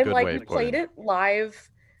 that's a good way. And like we played it live,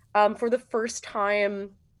 for the first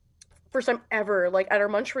time ever, like at our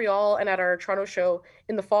Montreal and at our Toronto show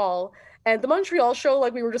in the fall. And the Montreal show,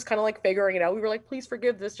 like we were just kind of like figuring it out. We were like, please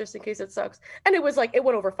forgive this just in case it sucks. And it was like, it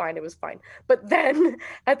went over fine. It was fine. But then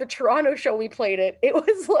at the Toronto show, we played it. It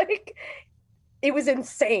was like, it was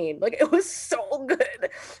insane. Like it was so good.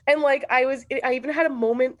 And like, I even had a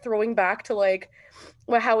moment throwing back to like,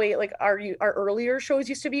 how we like our earlier shows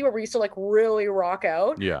used to be, where we used to like really rock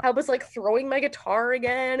out. Yeah. I was like throwing my guitar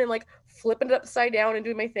again and like flipping it upside down and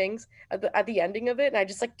doing my things at the ending of it. And I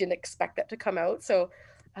just like didn't expect that to come out. So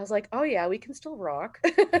I was like, oh yeah, we can still rock.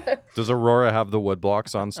 Does Aurora have the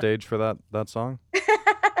woodblocks on stage for that song?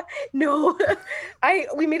 No.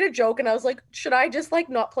 We made a joke and I was like, should I just like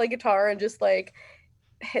not play guitar and just like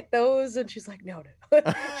hit those? And she's like, no.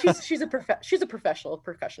 she's a professional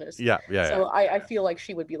percussionist. Yeah. So I feel like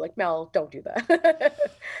she would be like, Mel, don't do that.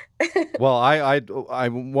 Well, I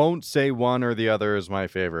won't say one or the other is my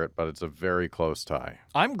favorite, but it's a very close tie.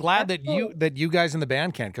 I'm glad that you guys in the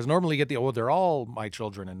band can, because normally you get they're all my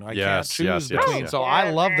children and I can't choose between. So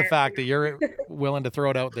I love the fact that you're willing to throw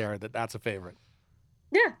it out there that's a favorite.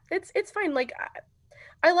 Yeah, it's fine. Like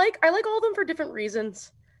I like all of them for different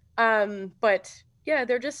reasons. But yeah,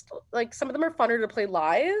 they're just like, some of them are funner to play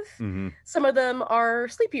live. Mm-hmm. Some of them are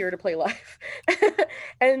sleepier to play live.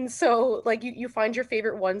 And so like you find your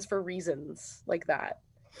favorite ones for reasons like that.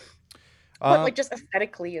 But like just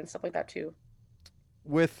aesthetically and stuff like that too.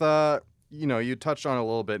 With you touched on it a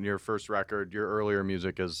little bit in your first record. Your earlier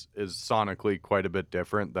music is sonically quite a bit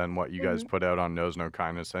different than what you guys put out on Knows No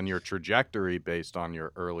Kindness, and your trajectory based on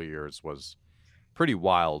your early years was pretty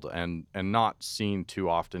wild and not seen too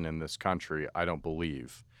often in this country, I don't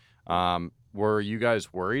believe. Were you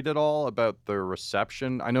guys worried at all about the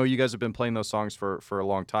reception? I know you guys have been playing those songs for a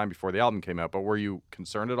long time before the album came out, but were you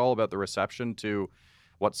concerned at all about the reception to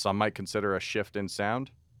what some might consider a shift in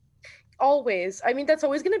sound? Always. I mean, that's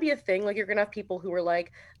always going to be a thing. Like, you're going to have people who are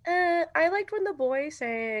like, I liked when the boy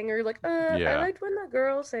sang, or like, I liked when the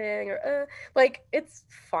girl sang, or like, it's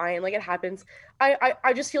fine. Like, it happens.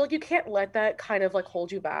 I just feel like you can't let that kind of like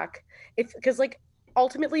hold you back. Because like,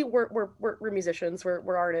 ultimately we're musicians,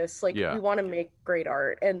 we're artists. Like, we want to make great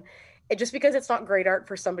art, and just because it's not great art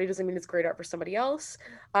for somebody doesn't mean it's great art for somebody else.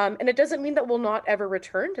 And it doesn't mean that we'll not ever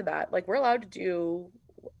return to that. Like, we're allowed to do.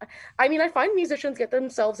 I mean, I find musicians get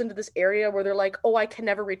themselves into this area where they're like, oh, I can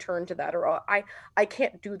never return to that, or oh, I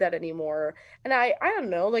can't do that anymore. And I don't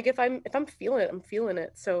know, like if I'm feeling it, I'm feeling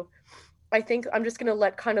it. So I think I'm just gonna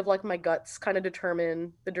let kind of like my guts kind of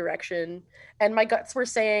determine the direction. And my guts were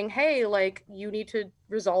saying, hey, like you need to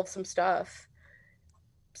resolve some stuff.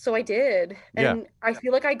 So I did, and I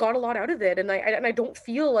feel like I got a lot out of it, and I don't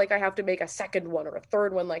feel like I have to make a second one or a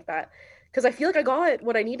third one like that, because I feel like I got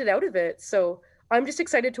what I needed out of it. So I'm just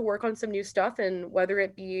excited to work on some new stuff, and whether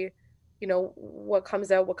it be, what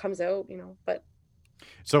comes out, but.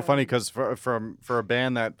 So funny, because for a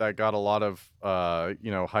band that got a lot of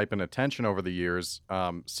hype and attention over the years,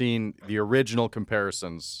 seeing the original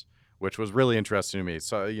comparisons, which was really interesting to me.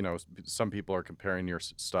 So some people are comparing your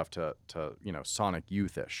stuff to Sonic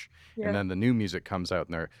Youth-ish, and then the new music comes out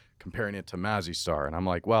and they're comparing it to Mazzy Star, and I'm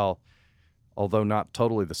like, well, although not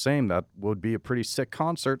totally the same, that would be a pretty sick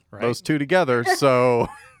concert, right? Those two together. So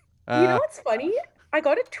you know what's funny? I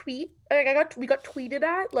got a tweet. We got tweeted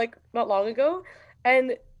at like not long ago,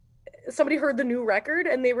 and somebody heard the new record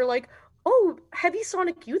and they were like, oh, heavy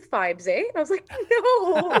Sonic Youth vibes, eh? And I was like,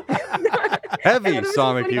 no. Heavy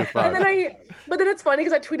Sonic Youth vibes. But then it's funny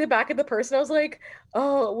because I tweeted back at the person. I was like,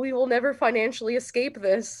 oh, we will never financially escape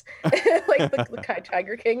this. Like the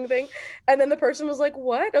Tiger King thing. And then the person was like,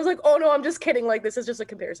 what? I was like, oh, no, I'm just kidding. Like, this is just a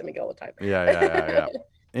comparison we go all the time. Yeah.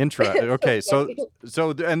 Okay, so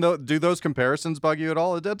do those comparisons bug you at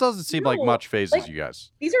all? It doesn't seem like much phases you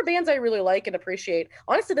guys. These are bands I really like and appreciate.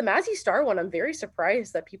 Honestly, the Mazzy Star one, I'm very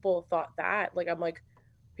surprised that people thought that. Like, I'm like,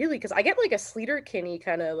 really? Because I get like a Sleater Kinney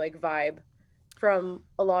kind of like vibe from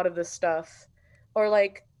a lot of this stuff, or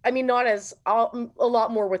like, I mean, not as a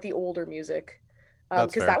lot more with the older music,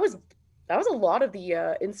 because that was a lot of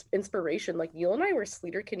the inspiration. Like Neil and I were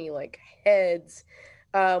Sleater Kinney like heads.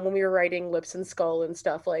 When we were writing Lips and Skull and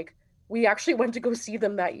stuff, like we actually went to go see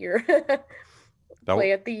them that year.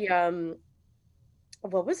 Play at the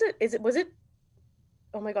what was it? Was it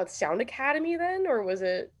oh my god, Sound Academy then, or was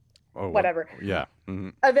it whatever? Yeah,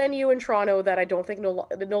 a venue in Toronto that I don't think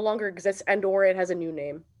no longer exists, and or it has a new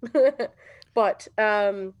name. But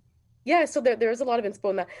yeah, so there's a lot of inspo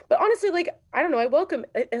in that. But honestly, like I don't know, I welcome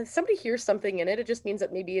if somebody hears something in it. It just means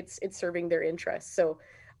that maybe it's serving their interests. So.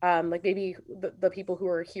 Like maybe the people who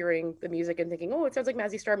are hearing the music and thinking, oh, it sounds like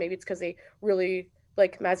Mazzy Star, maybe it's because they really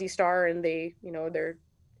like Mazzy Star and they, you know, they're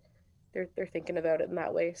thinking about it in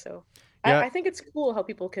that way. So yeah. I think it's cool how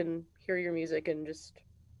people can hear your music and just,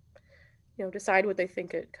 you know, decide what they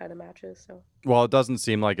think it kind of matches. So well, it doesn't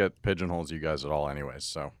seem like it pigeonholes you guys at all, anyways.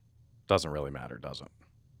 So it doesn't really matter, does it?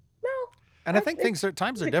 No. And I think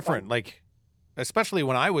times are different. Fun. Like. Especially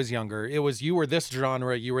when I was younger, it was you were this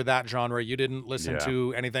genre, you were that genre, you didn't listen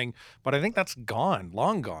to anything. But I think that's gone,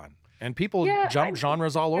 long gone. And people jump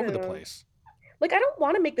genres all over the place. Like, I don't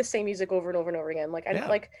want to make the same music over and over and over again. Like,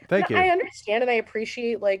 Thank you. I understand and I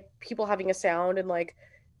appreciate, like, people having a sound and, like,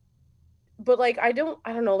 but, like, I don't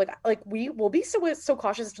know, like we will be so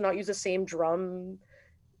cautious to not use the same drum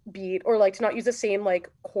beat or, like, to not use the same, like,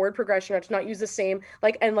 chord progression or to not use the same,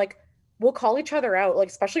 like, and, like, we'll call each other out, like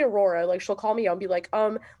especially Aurora, like she'll call me out and be like,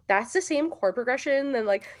 that's the same chord progression, and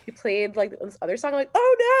like you played like this other song. I'm like,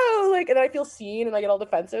 oh no, like, and I feel seen and I get all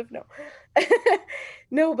defensive. No.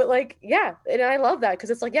 No, but like, yeah, and I love that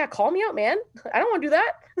because it's like, yeah, call me out, man. I don't want to do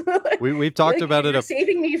that. We've talked like, about it.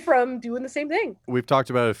 Saving me from doing the same thing. We've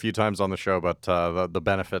talked about it a few times on the show, but the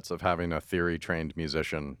benefits of having a theory trained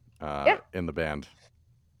musician in the band.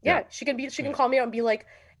 Yeah, she can call me out and be like.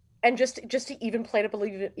 And just to even play it up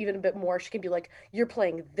even a bit more, she can be like, "You're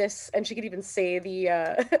playing this," and she could even say the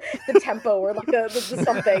the tempo or like the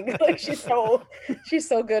something. Like she's so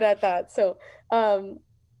good at that. So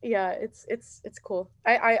yeah, it's cool.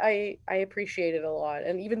 I appreciate it a lot.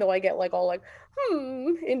 And even though I get like all like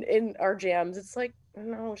in our jams, it's like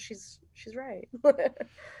no, she's right.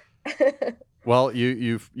 Well,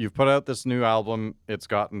 you've put out this new album. It's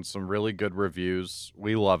gotten some really good reviews.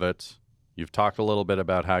 We love it. You've talked a little bit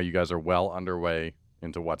about how you guys are well underway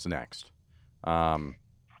into what's next.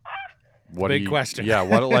 Big question. Yeah,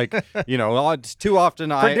 what like you know? It's too often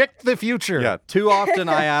predict the future. Yeah, too often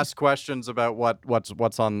I ask questions about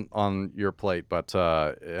what's on your plate, but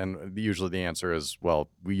and usually the answer is well,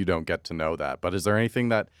 you don't get to know that. But is there anything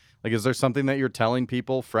that like is there something that you're telling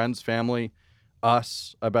people, friends, family,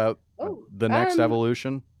 us about the next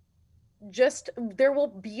evolution? Just there will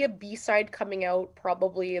be a B-side coming out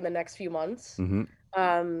probably in the next few months.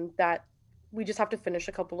 That we just have to finish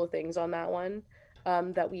a couple of things on that one.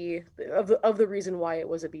 That we of the reason why it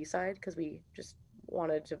was a B-side, because we just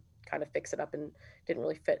wanted to kind of fix it up and didn't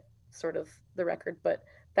really fit sort of the record, but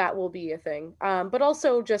that will be a thing. But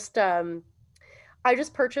also just I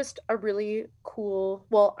just purchased a really cool.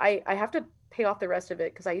 Well, I have to pay off the rest of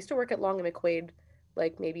it because I used to work at Long and McQuaid.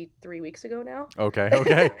 Like maybe 3 weeks ago now.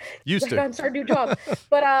 Okay. Used to. I'm starting a new job.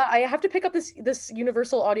 But I have to pick up this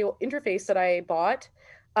universal audio interface that I bought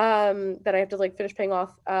that I have to like finish paying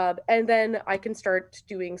off. And then I can start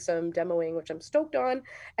doing some demoing, which I'm stoked on.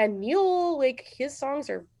 And Neil, like his songs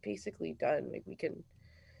are basically done. Like we can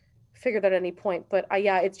figure that at any point. But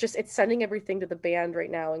it's sending everything to the band right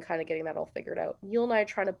now and kind of getting that all figured out. Neil and I are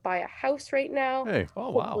trying to buy a house right now. Hey,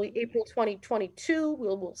 hopefully April 2022.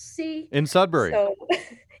 We'll see. In Sudbury. So,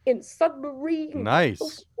 in Sudbury.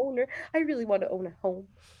 Nice. Owner. I really want to own a home.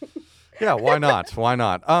 Yeah, why not? Why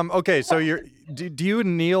not? Okay, so do you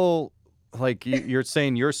and Neil, like you're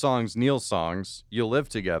saying your songs, Neil's songs, you live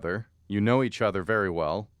together, you know each other very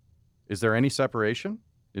well. Is there any separation?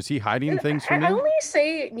 Is he hiding things from you? I only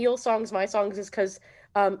say Neil's songs, my songs, is because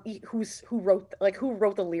who wrote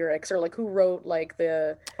the lyrics or like who wrote like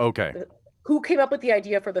who came up with the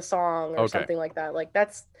idea for the song or something like that. Like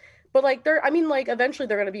that's But like eventually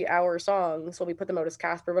they're gonna be our songs, so we put them out as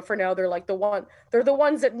Casper. But for now, they're like they're the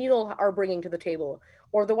ones that Neil are bringing to the table,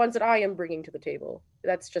 or the ones that I am bringing to the table.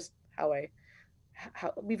 That's just how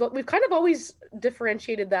we've kind of always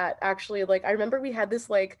differentiated that. Actually, like I remember we had this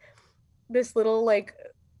little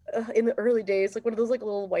in the early days, like one of those like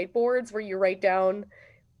little whiteboards where you write down.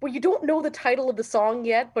 Well, you don't know the title of the song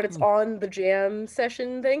yet, but it's on the jam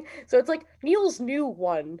session thing. So it's like Neil's new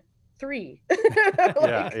 1, 3.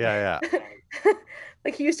 Yeah.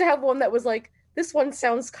 Like he used to have one that was like, this one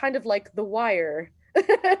sounds kind of like The Wire.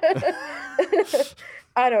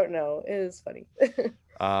 I don't know. It is funny.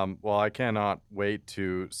 Well, I cannot wait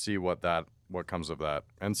to see what comes of that,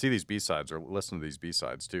 and see these B-sides or listen to these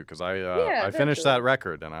B-sides too, because I finished that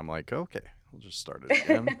record and I'm like, okay, we'll just start it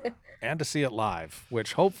again. And to see it live,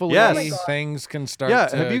 which hopefully things can start.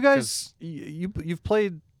 Yeah, have you guys you've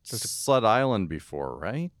played Sled Island before,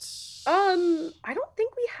 right? I don't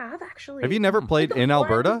think we have actually. Have you never played in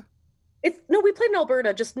Alberta? No, we played in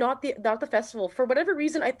Alberta, just not the festival. For whatever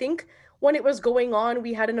reason, I think when it was going on,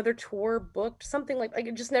 we had another tour booked, something like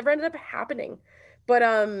it just never ended up happening. But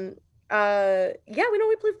yeah,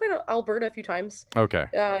 we played Alberta a few times. Okay.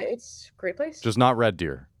 It's a great place. Just not Red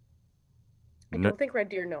Deer. I don't think Red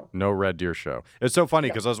Deer, no. No Red Deer show. It's so funny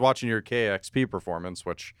because I was watching your KXP performance,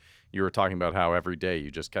 which you were talking about how every day you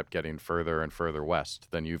just kept getting further and further west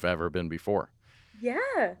than you've ever been before.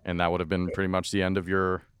 Yeah. And that would have been pretty much the end of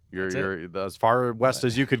your as far west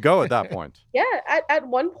as you could go at that point. Yeah. At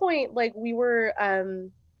one point, like we were, I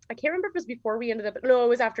can't remember if it was before we ended up, no, it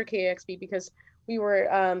was after KXP because we were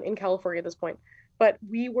in California at this point. But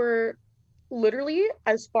we were literally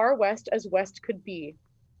as far west as west could be.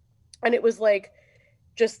 And it was like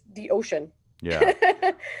just the ocean. Yeah.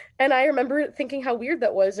 And I remember thinking how weird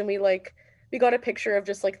that was. And we got a picture of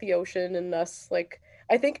just like the ocean and us. Like,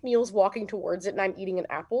 I think Neil's walking towards it and I'm eating an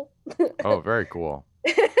apple. Oh, very cool.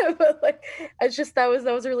 But like, it's just, that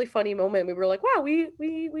was a really funny moment. We were like, wow,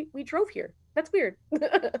 we drove here. That's weird.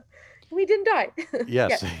 We didn't die.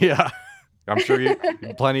 Yes. Yeah. I'm sure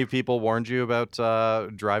plenty of people warned you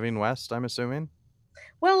about driving west, I'm assuming.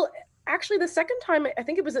 Well, actually, the second time, I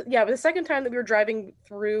think it was the second time that we were driving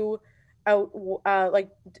through out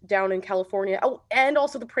down in California. Oh, and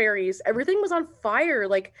also the prairies. Everything was on fire.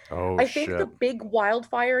 Like, I think the big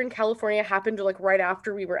wildfire in California happened like right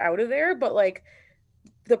after we were out of there, but like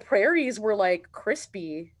the prairies were like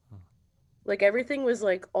crispy. Like everything was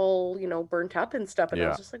like all, burnt up and stuff. And I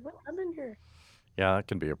was just like, what happened here? Yeah, that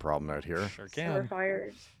can be a problem out here. Sure can. Summer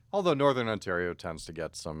fires. Although Northern Ontario tends to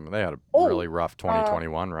get they had a really rough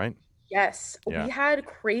 2021, right? Yes. Yeah. We had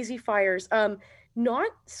crazy fires.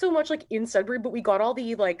 Not so much like in Sudbury, but we got all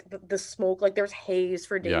the the smoke, like there was haze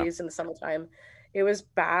for days in the summertime. It was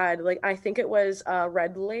bad. Like I think it was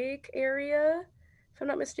Red Lake area, if I'm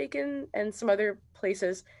not mistaken, and some other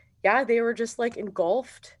places. Yeah, they were just like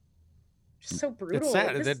engulfed. Just so brutal. It's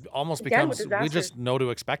sad. It almost becomes, we just know to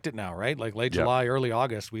expect it now, right? Like late July, early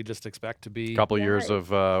August, we just expect to be. A couple years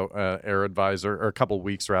of air advisor, or a couple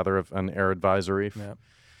weeks rather of an air advisory. Yeah.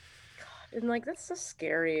 God, and like that's so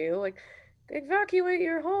scary. Like evacuate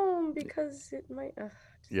your home because it might. I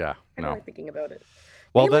don't like thinking about it.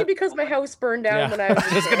 Well, mainly because my house burned down when I was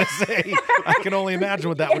just gonna say. I can only imagine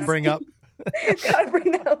what that would bring up. Gotta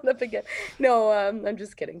bring that one up again. No, I'm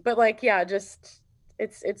just kidding. But like, just.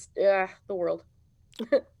 It's the world.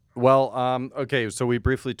 Well, okay, so we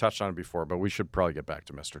briefly touched on it before, but we should probably get back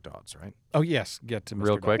to Mr. Dodds, right? Oh yes, get to Mr.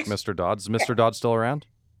 Real quick, Mr. Dodds. Is Mr. Dodds still around?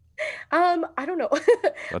 I don't know.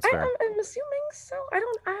 That's fair. I'm assuming so. I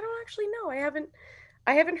don't actually know.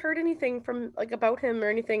 I haven't heard anything from about him or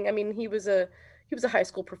anything. I mean, he was a high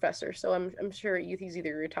school professor, so I'm sure he's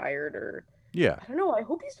either retired or I don't know. I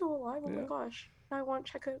hope he's still alive. Oh my gosh. I want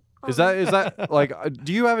to check it. Is that like,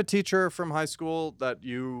 do you have a teacher from high school that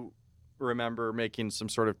you remember making some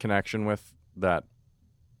sort of connection with that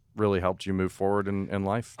really helped you move forward in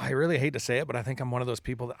life? I really hate to say it, but I think I'm one of those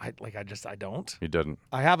people that I don't. You didn't.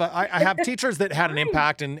 I have teachers that had an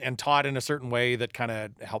impact and taught in a certain way that kind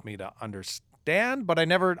of helped me to understand, but I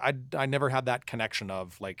never had that connection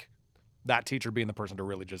of like that teacher being the person to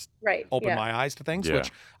really just open my eyes to things,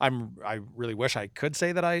 which I really wish I could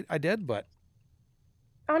say that I did, but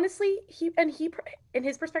honestly, he in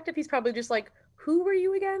his perspective, he's probably just like, who were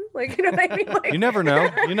you again? Like, you know what I mean? Like, you never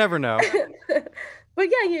know. But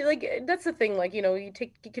yeah, that's the thing. Like, you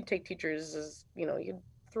can take teachers as, you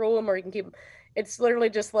throw them or you can keep them. It's literally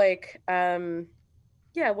just like,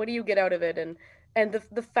 what do you get out of it? And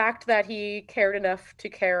the fact that he cared enough to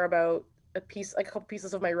care about a couple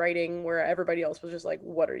pieces of my writing where everybody else was just like,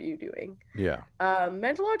 what are you doing? Yeah.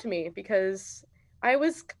 Meant a lot to me because I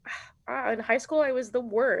was in high school. I was the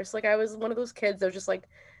worst. Like I was one of those kids that was just like,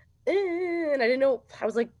 and I didn't know. I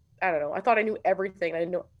was like, I don't know. I thought I knew everything. I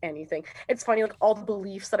didn't know anything. It's funny, like all the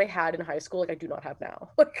beliefs that I had in high school, like I do not have now.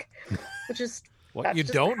 Like, which is what, you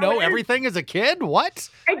don't know everything as a kid? What?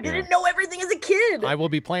 I didn't know everything as a kid. I will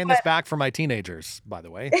be playing this back for my teenagers, by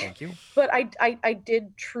the way. Thank you. But I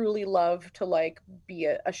did truly love to like be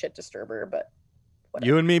a shit disturber. But whatever.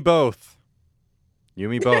 You and me both. You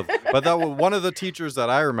and me both. But that one of the teachers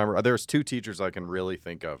that I remember, there's two teachers I can really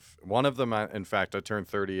think of. One of them, in fact, I turned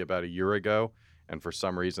 30 about a year ago. And for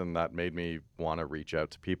some reason, that made me want to reach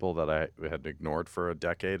out to people that I had ignored for a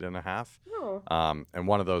decade and a half. Oh. And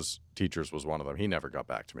one of those teachers was one of them. He never got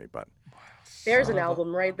back to me, but there's an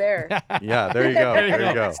album right there. Yeah, there you go. There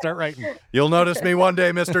you go. Start writing. You'll notice me one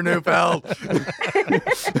day, Mr. Neufeld.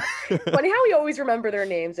 Funny how we always remember their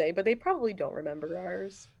names, but they probably don't remember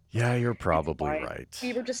ours. Yeah, you're probably right.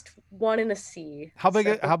 We were just one in a sea. How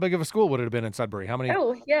big of a school would it have been in Sudbury? How many?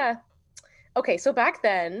 Oh, yeah. Okay, so back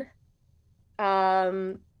then,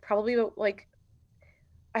 probably like,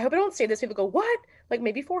 I hope I don't say this. People go, what? Like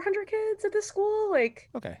maybe 400 kids at this school? Like,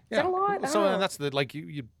 okay, is that a lot? So that's the like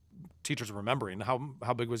you teachers remembering.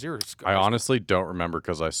 How big was yours? I honestly don't remember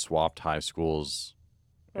because I swapped high schools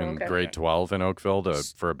in grade 12 in Oakville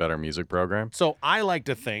for a better music program. So I like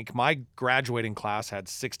to think my graduating class had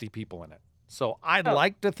 60 people in it. So I'd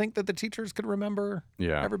like to think that the teachers could remember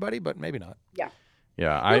everybody, but maybe not. Yeah.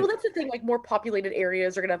 Yeah. Well, that's the thing. Like more populated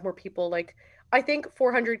areas are going to have more people. Like I think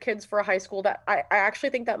 400 kids for a high school, that I actually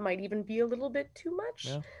think that might even be a little bit too much,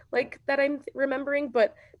 like that I'm remembering.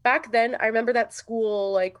 But back then I remember that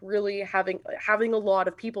school, like really having a lot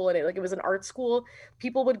of people in it. Like it was an art school.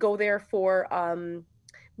 People would go there for,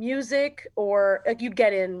 music, or like you'd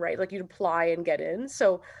get in, right? Like you'd apply and get in.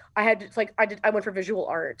 So I had to, I went for visual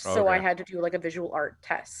art. So I had to do like a visual art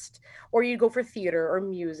test, or you'd go for theater or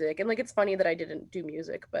music. And like, it's funny that I didn't do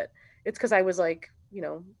music, but it's because I was like,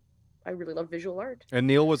 I really love visual art. And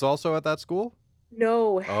Neil was also at that school?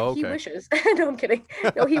 No, he wishes. No, I'm kidding.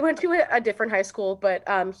 No, he went to a different high school, but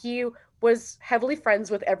he was heavily friends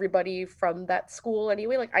with everybody from that school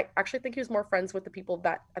anyway. Like I actually think he was more friends with the people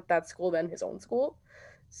that at that school than his own school.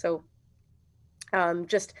 So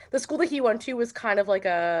just the school that he went to was kind of like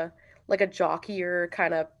a jockier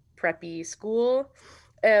kind of preppy school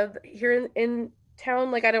here in town.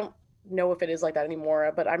 Like I don't know if it is like that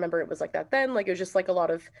anymore, but I remember it was like that then. Like it was just like a lot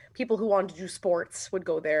of people who wanted to do sports would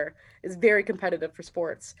go there. It's very competitive for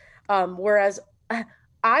sports. Whereas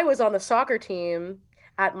I was on the soccer team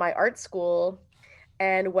at my art school,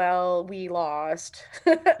 and well, we lost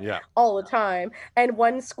all the time. And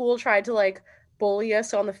one school tried to like bully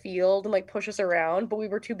us on the field and like push us around, but we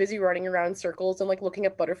were too busy running around in circles and like looking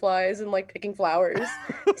at butterflies and like picking flowers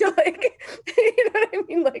to like, you know what I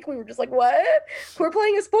mean? Like we were just like, what? We're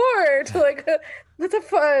playing a sport. Like let's have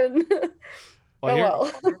fun.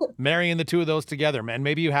 Well, marrying the two of those together, man.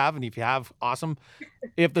 Maybe you have, and if you have, awesome.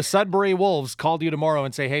 If the Sudbury Wolves called you tomorrow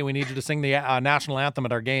and say, hey, we need you to sing the national anthem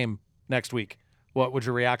at our game next week, what would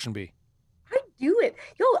your reaction be? Do it.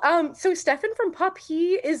 So Stefan from Pup,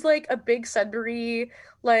 he is like a big Sudbury,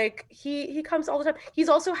 like he comes all the time. He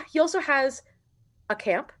also has a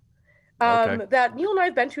camp that Neil and I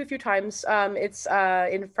have been to a few times. It's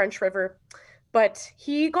in French River, but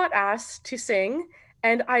he got asked to sing,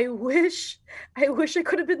 and I wish I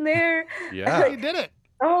could have been there. Yeah, like, he did it.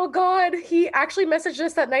 Oh God, he actually messaged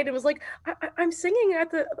us that night and was like, I'm singing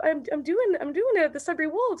at the, I'm doing it at the Sudbury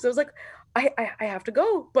Wolves. I was like, I have to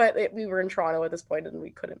go, but we were in Toronto at this point and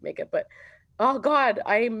we couldn't make it. But oh God,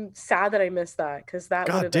 I'm sad that I missed that, because that.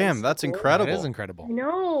 God damn, that's incredible. That is incredible.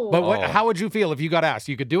 No. But how would you feel if you got asked?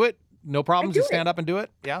 You could do it, no problems. You stand up and do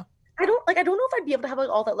it. Yeah. I don't know if I'd be able to have like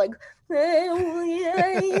all that like, like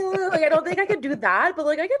I don't think I could do that, but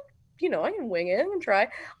like I could, I can wing it and try.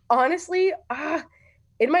 Honestly,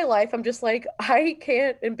 in my life, I'm just like, I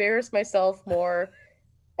can't embarrass myself more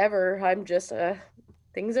ever. I'm just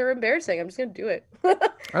things are embarrassing. I'm just gonna do it.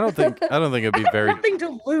 I don't think it'd be very nothing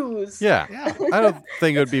to lose. Yeah. I don't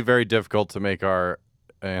think it would be very difficult to make our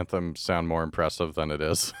anthem sound more impressive than it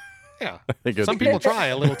is. Yeah. Some people try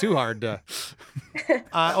a little too hard.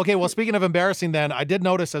 Okay, well, speaking of embarrassing then, I did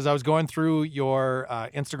notice as I was going through your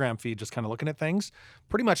Instagram feed, just kind of looking at things,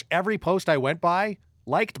 pretty much every post I went by,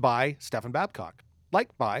 liked by Stefan Babcock.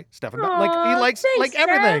 Liked by Stefan Babcock. Like, he likes like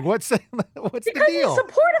everything. What's the deal? Because he's a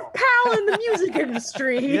supportive pal in the music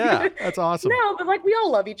industry. Yeah, that's awesome. No, but like we all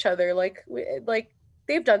love each other. Like,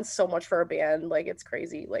 they've done so much for our band. Like, it's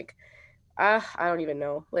crazy. Like, I don't even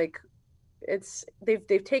know. Like,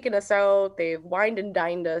 they've taken us out. They've wined and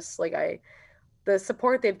dined us. Like, the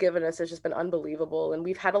support they've given us has just been unbelievable, and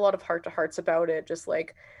we've had a lot of heart-to-hearts about it. Just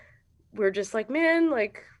like we're just like, man,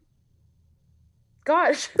 like,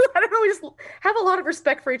 gosh, I don't know, we just have a lot of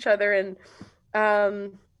respect for each other, and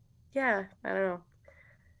yeah, I don't know.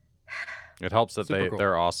 It helps that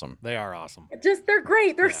they're awesome. They are awesome. They're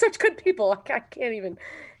great. They're such good people. I can't even.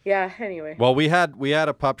 Yeah. Anyway. Well, we had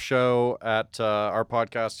a pup show at our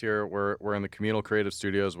podcast here. We're in the Communal Creative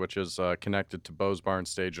Studios, which is connected to Beau's Barn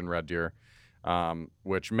Stage in Red Deer,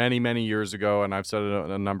 which many years ago, and I've said it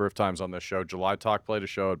a number of times on this show, July Talk played a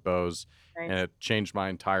show at Beau's, nice. And it changed my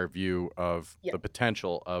entire view of the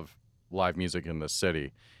potential of live music in this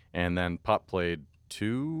city. And then Pup played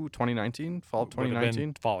 2019, fall of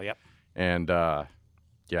 2019. Fall, yep. And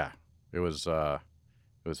yeah, it was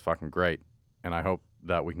fucking great. And I hope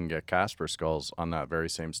that we can get Casper Skulls on that very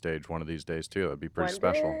same stage one of these days too. That'd be pretty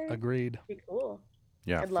special. Agreed. Be cool.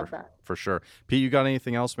 Yeah, I'd love that for sure. Pete, you got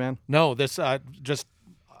anything else, man? No, this just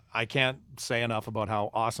I can't say enough about how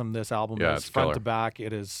awesome this album is, front to back.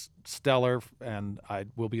 It is stellar, and I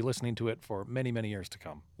will be listening to it for many years to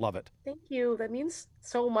come. Love it. Thank you. That means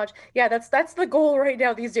so much. Yeah, that's the goal right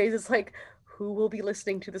now these days. It's like, who will be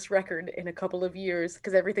listening to this record in a couple of years,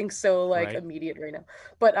 because everything's so immediate right now.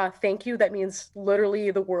 But thank you. That means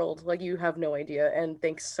literally the world. Like, you have no idea. And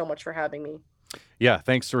thanks so much for having me. Yeah,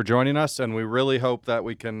 thanks for joining us, and we really hope that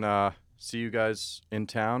we can see you guys in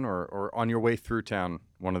town or on your way through town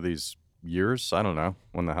one of these years. I don't know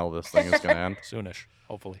when the hell this thing is going to end. Soonish,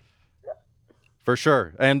 hopefully. For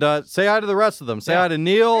sure. And say hi to the rest of them. Say hi to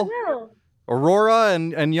Neil, Aurora,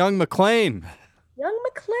 and young McLean. Young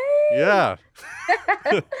McLean. Yeah.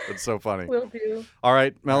 That's so funny. Will do. All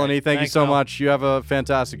right, Melanie, thank you so much. You have a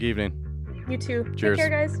fantastic evening. You too. Cheers. Take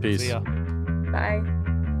care, guys. Peace. See ya. Bye.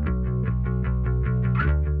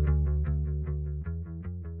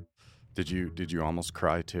 Did you almost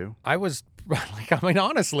cry too? I was like, I mean,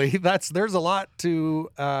 honestly, there's a lot to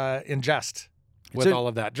ingest with all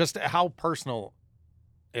of that. Just how personal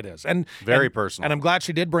it is, and very personal. And I'm glad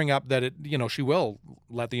she did bring up that she will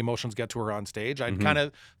let the emotions get to her on stage. I'd kind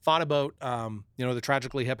of thought about, the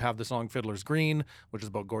Tragically Hip have the song "Fiddler's Green," which is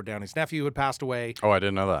about Gord Downey's nephew who had passed away. Oh, I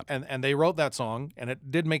didn't know that. And they wrote that song, and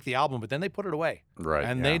it did make the album, but then they put it away. Right.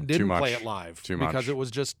 And they didn't play it live because it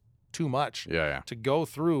was just too much. Yeah. To go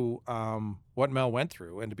through what Mel went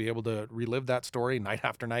through and to be able to relive that story night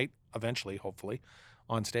after night, eventually, hopefully,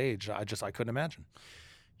 on stage, I couldn't imagine.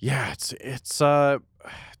 Yeah, it's I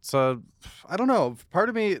don't know. Part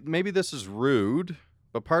of me, maybe this is rude,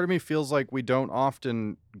 but part of me feels like we don't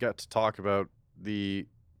often get to talk about the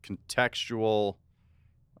contextual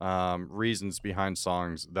reasons behind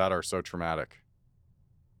songs that are so traumatic.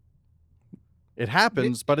 It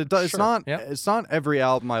happens, but it's not. Yeah. It's not every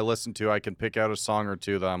album I listen to. I can pick out a song or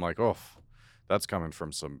two that I'm like, oh, that's coming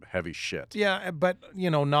from some heavy shit. Yeah, but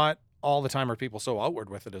not all the time are people so outward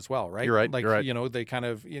with it as well, right? You're right. Like, you're right. They kind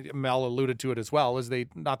of, Mel alluded to it as well, is they,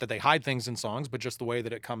 not that they hide things in songs, but just the way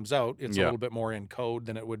that it comes out, it's a little bit more in code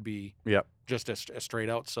than it would be just a straight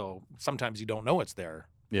out. So sometimes you don't know it's there.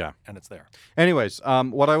 Yeah. And it's there. Anyways,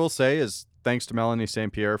 what I will say is thanks to Melanie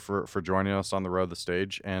St-Pierre for joining us on the road the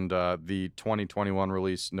stage. And the 2021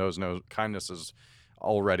 release, Knows No Kindness, is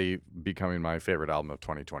already becoming my favorite album of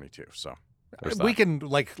 2022. So we can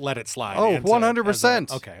let it slide. Oh,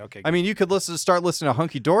 100%. Okay. I mean, you could start listening to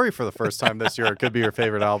Hunky Dory for the first time this year. It could be your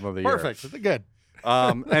favorite album of the year. Perfect. Good.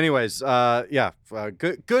 Anyways,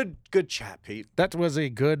 good chat, Pete. That was a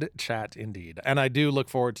good chat indeed. And I do look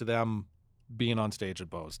forward to them being on stage at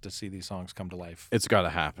Beau's to see these songs come to life. It's got to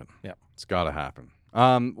happen. Yeah. It's got to happen.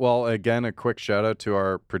 Well, again, a quick shout out to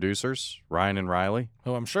our producers, Ryan and Riley.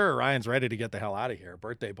 Who I'm sure Ryan's ready to get the hell out of here.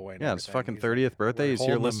 Birthday boy. And it's fucking 30th birthday. He's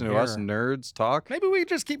here listening to us nerds talk. Maybe we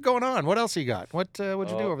just keep going on. What else you got? What'd you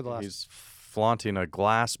do over the last? He's flaunting a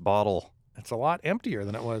glass bottle. It's a lot emptier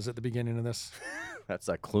than it was at the beginning of this. That's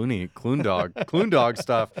that Clune dog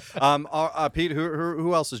stuff. Pete,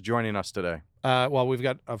 who else is joining us today? Well, we've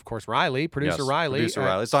got, of course, Riley, producer Riley. It's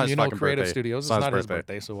not his fucking Creative birthday. Studios. It's not his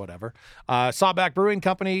birthday, so whatever. Sawback Brewing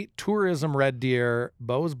Company, Tourism Red Deer,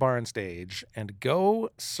 Beau's Barn Stage, and Go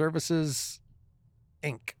Services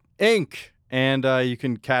Inc. And you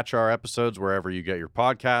can catch our episodes wherever you get your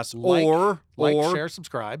podcasts, or share,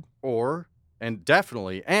 subscribe, or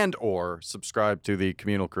subscribe to the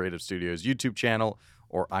Communal Creative Studios YouTube channel,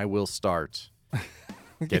 or I will start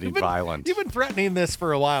getting violent. You've been threatening this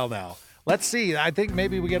for a while now. Let's see. I think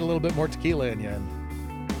maybe we get a little bit more tequila in you. And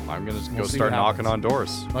I'm going to go start knocking on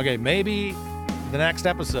doors. Okay, maybe the next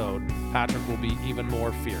episode, Patrick will be even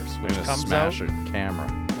more fierce, which comes smash out... a camera.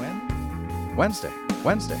 When? Wednesday.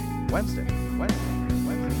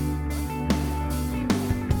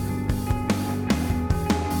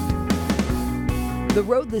 The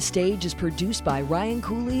Road the Stage is produced by Ryan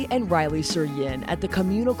Cooley and Riley Sur-Yin at the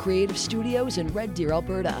Communal Creative Studios in Red Deer,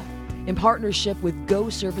 Alberta, in partnership with Go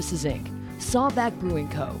Services Inc., Sawback Brewing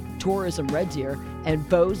Co., Tourism Red Deer, and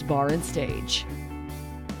Beau's Bar and Stage.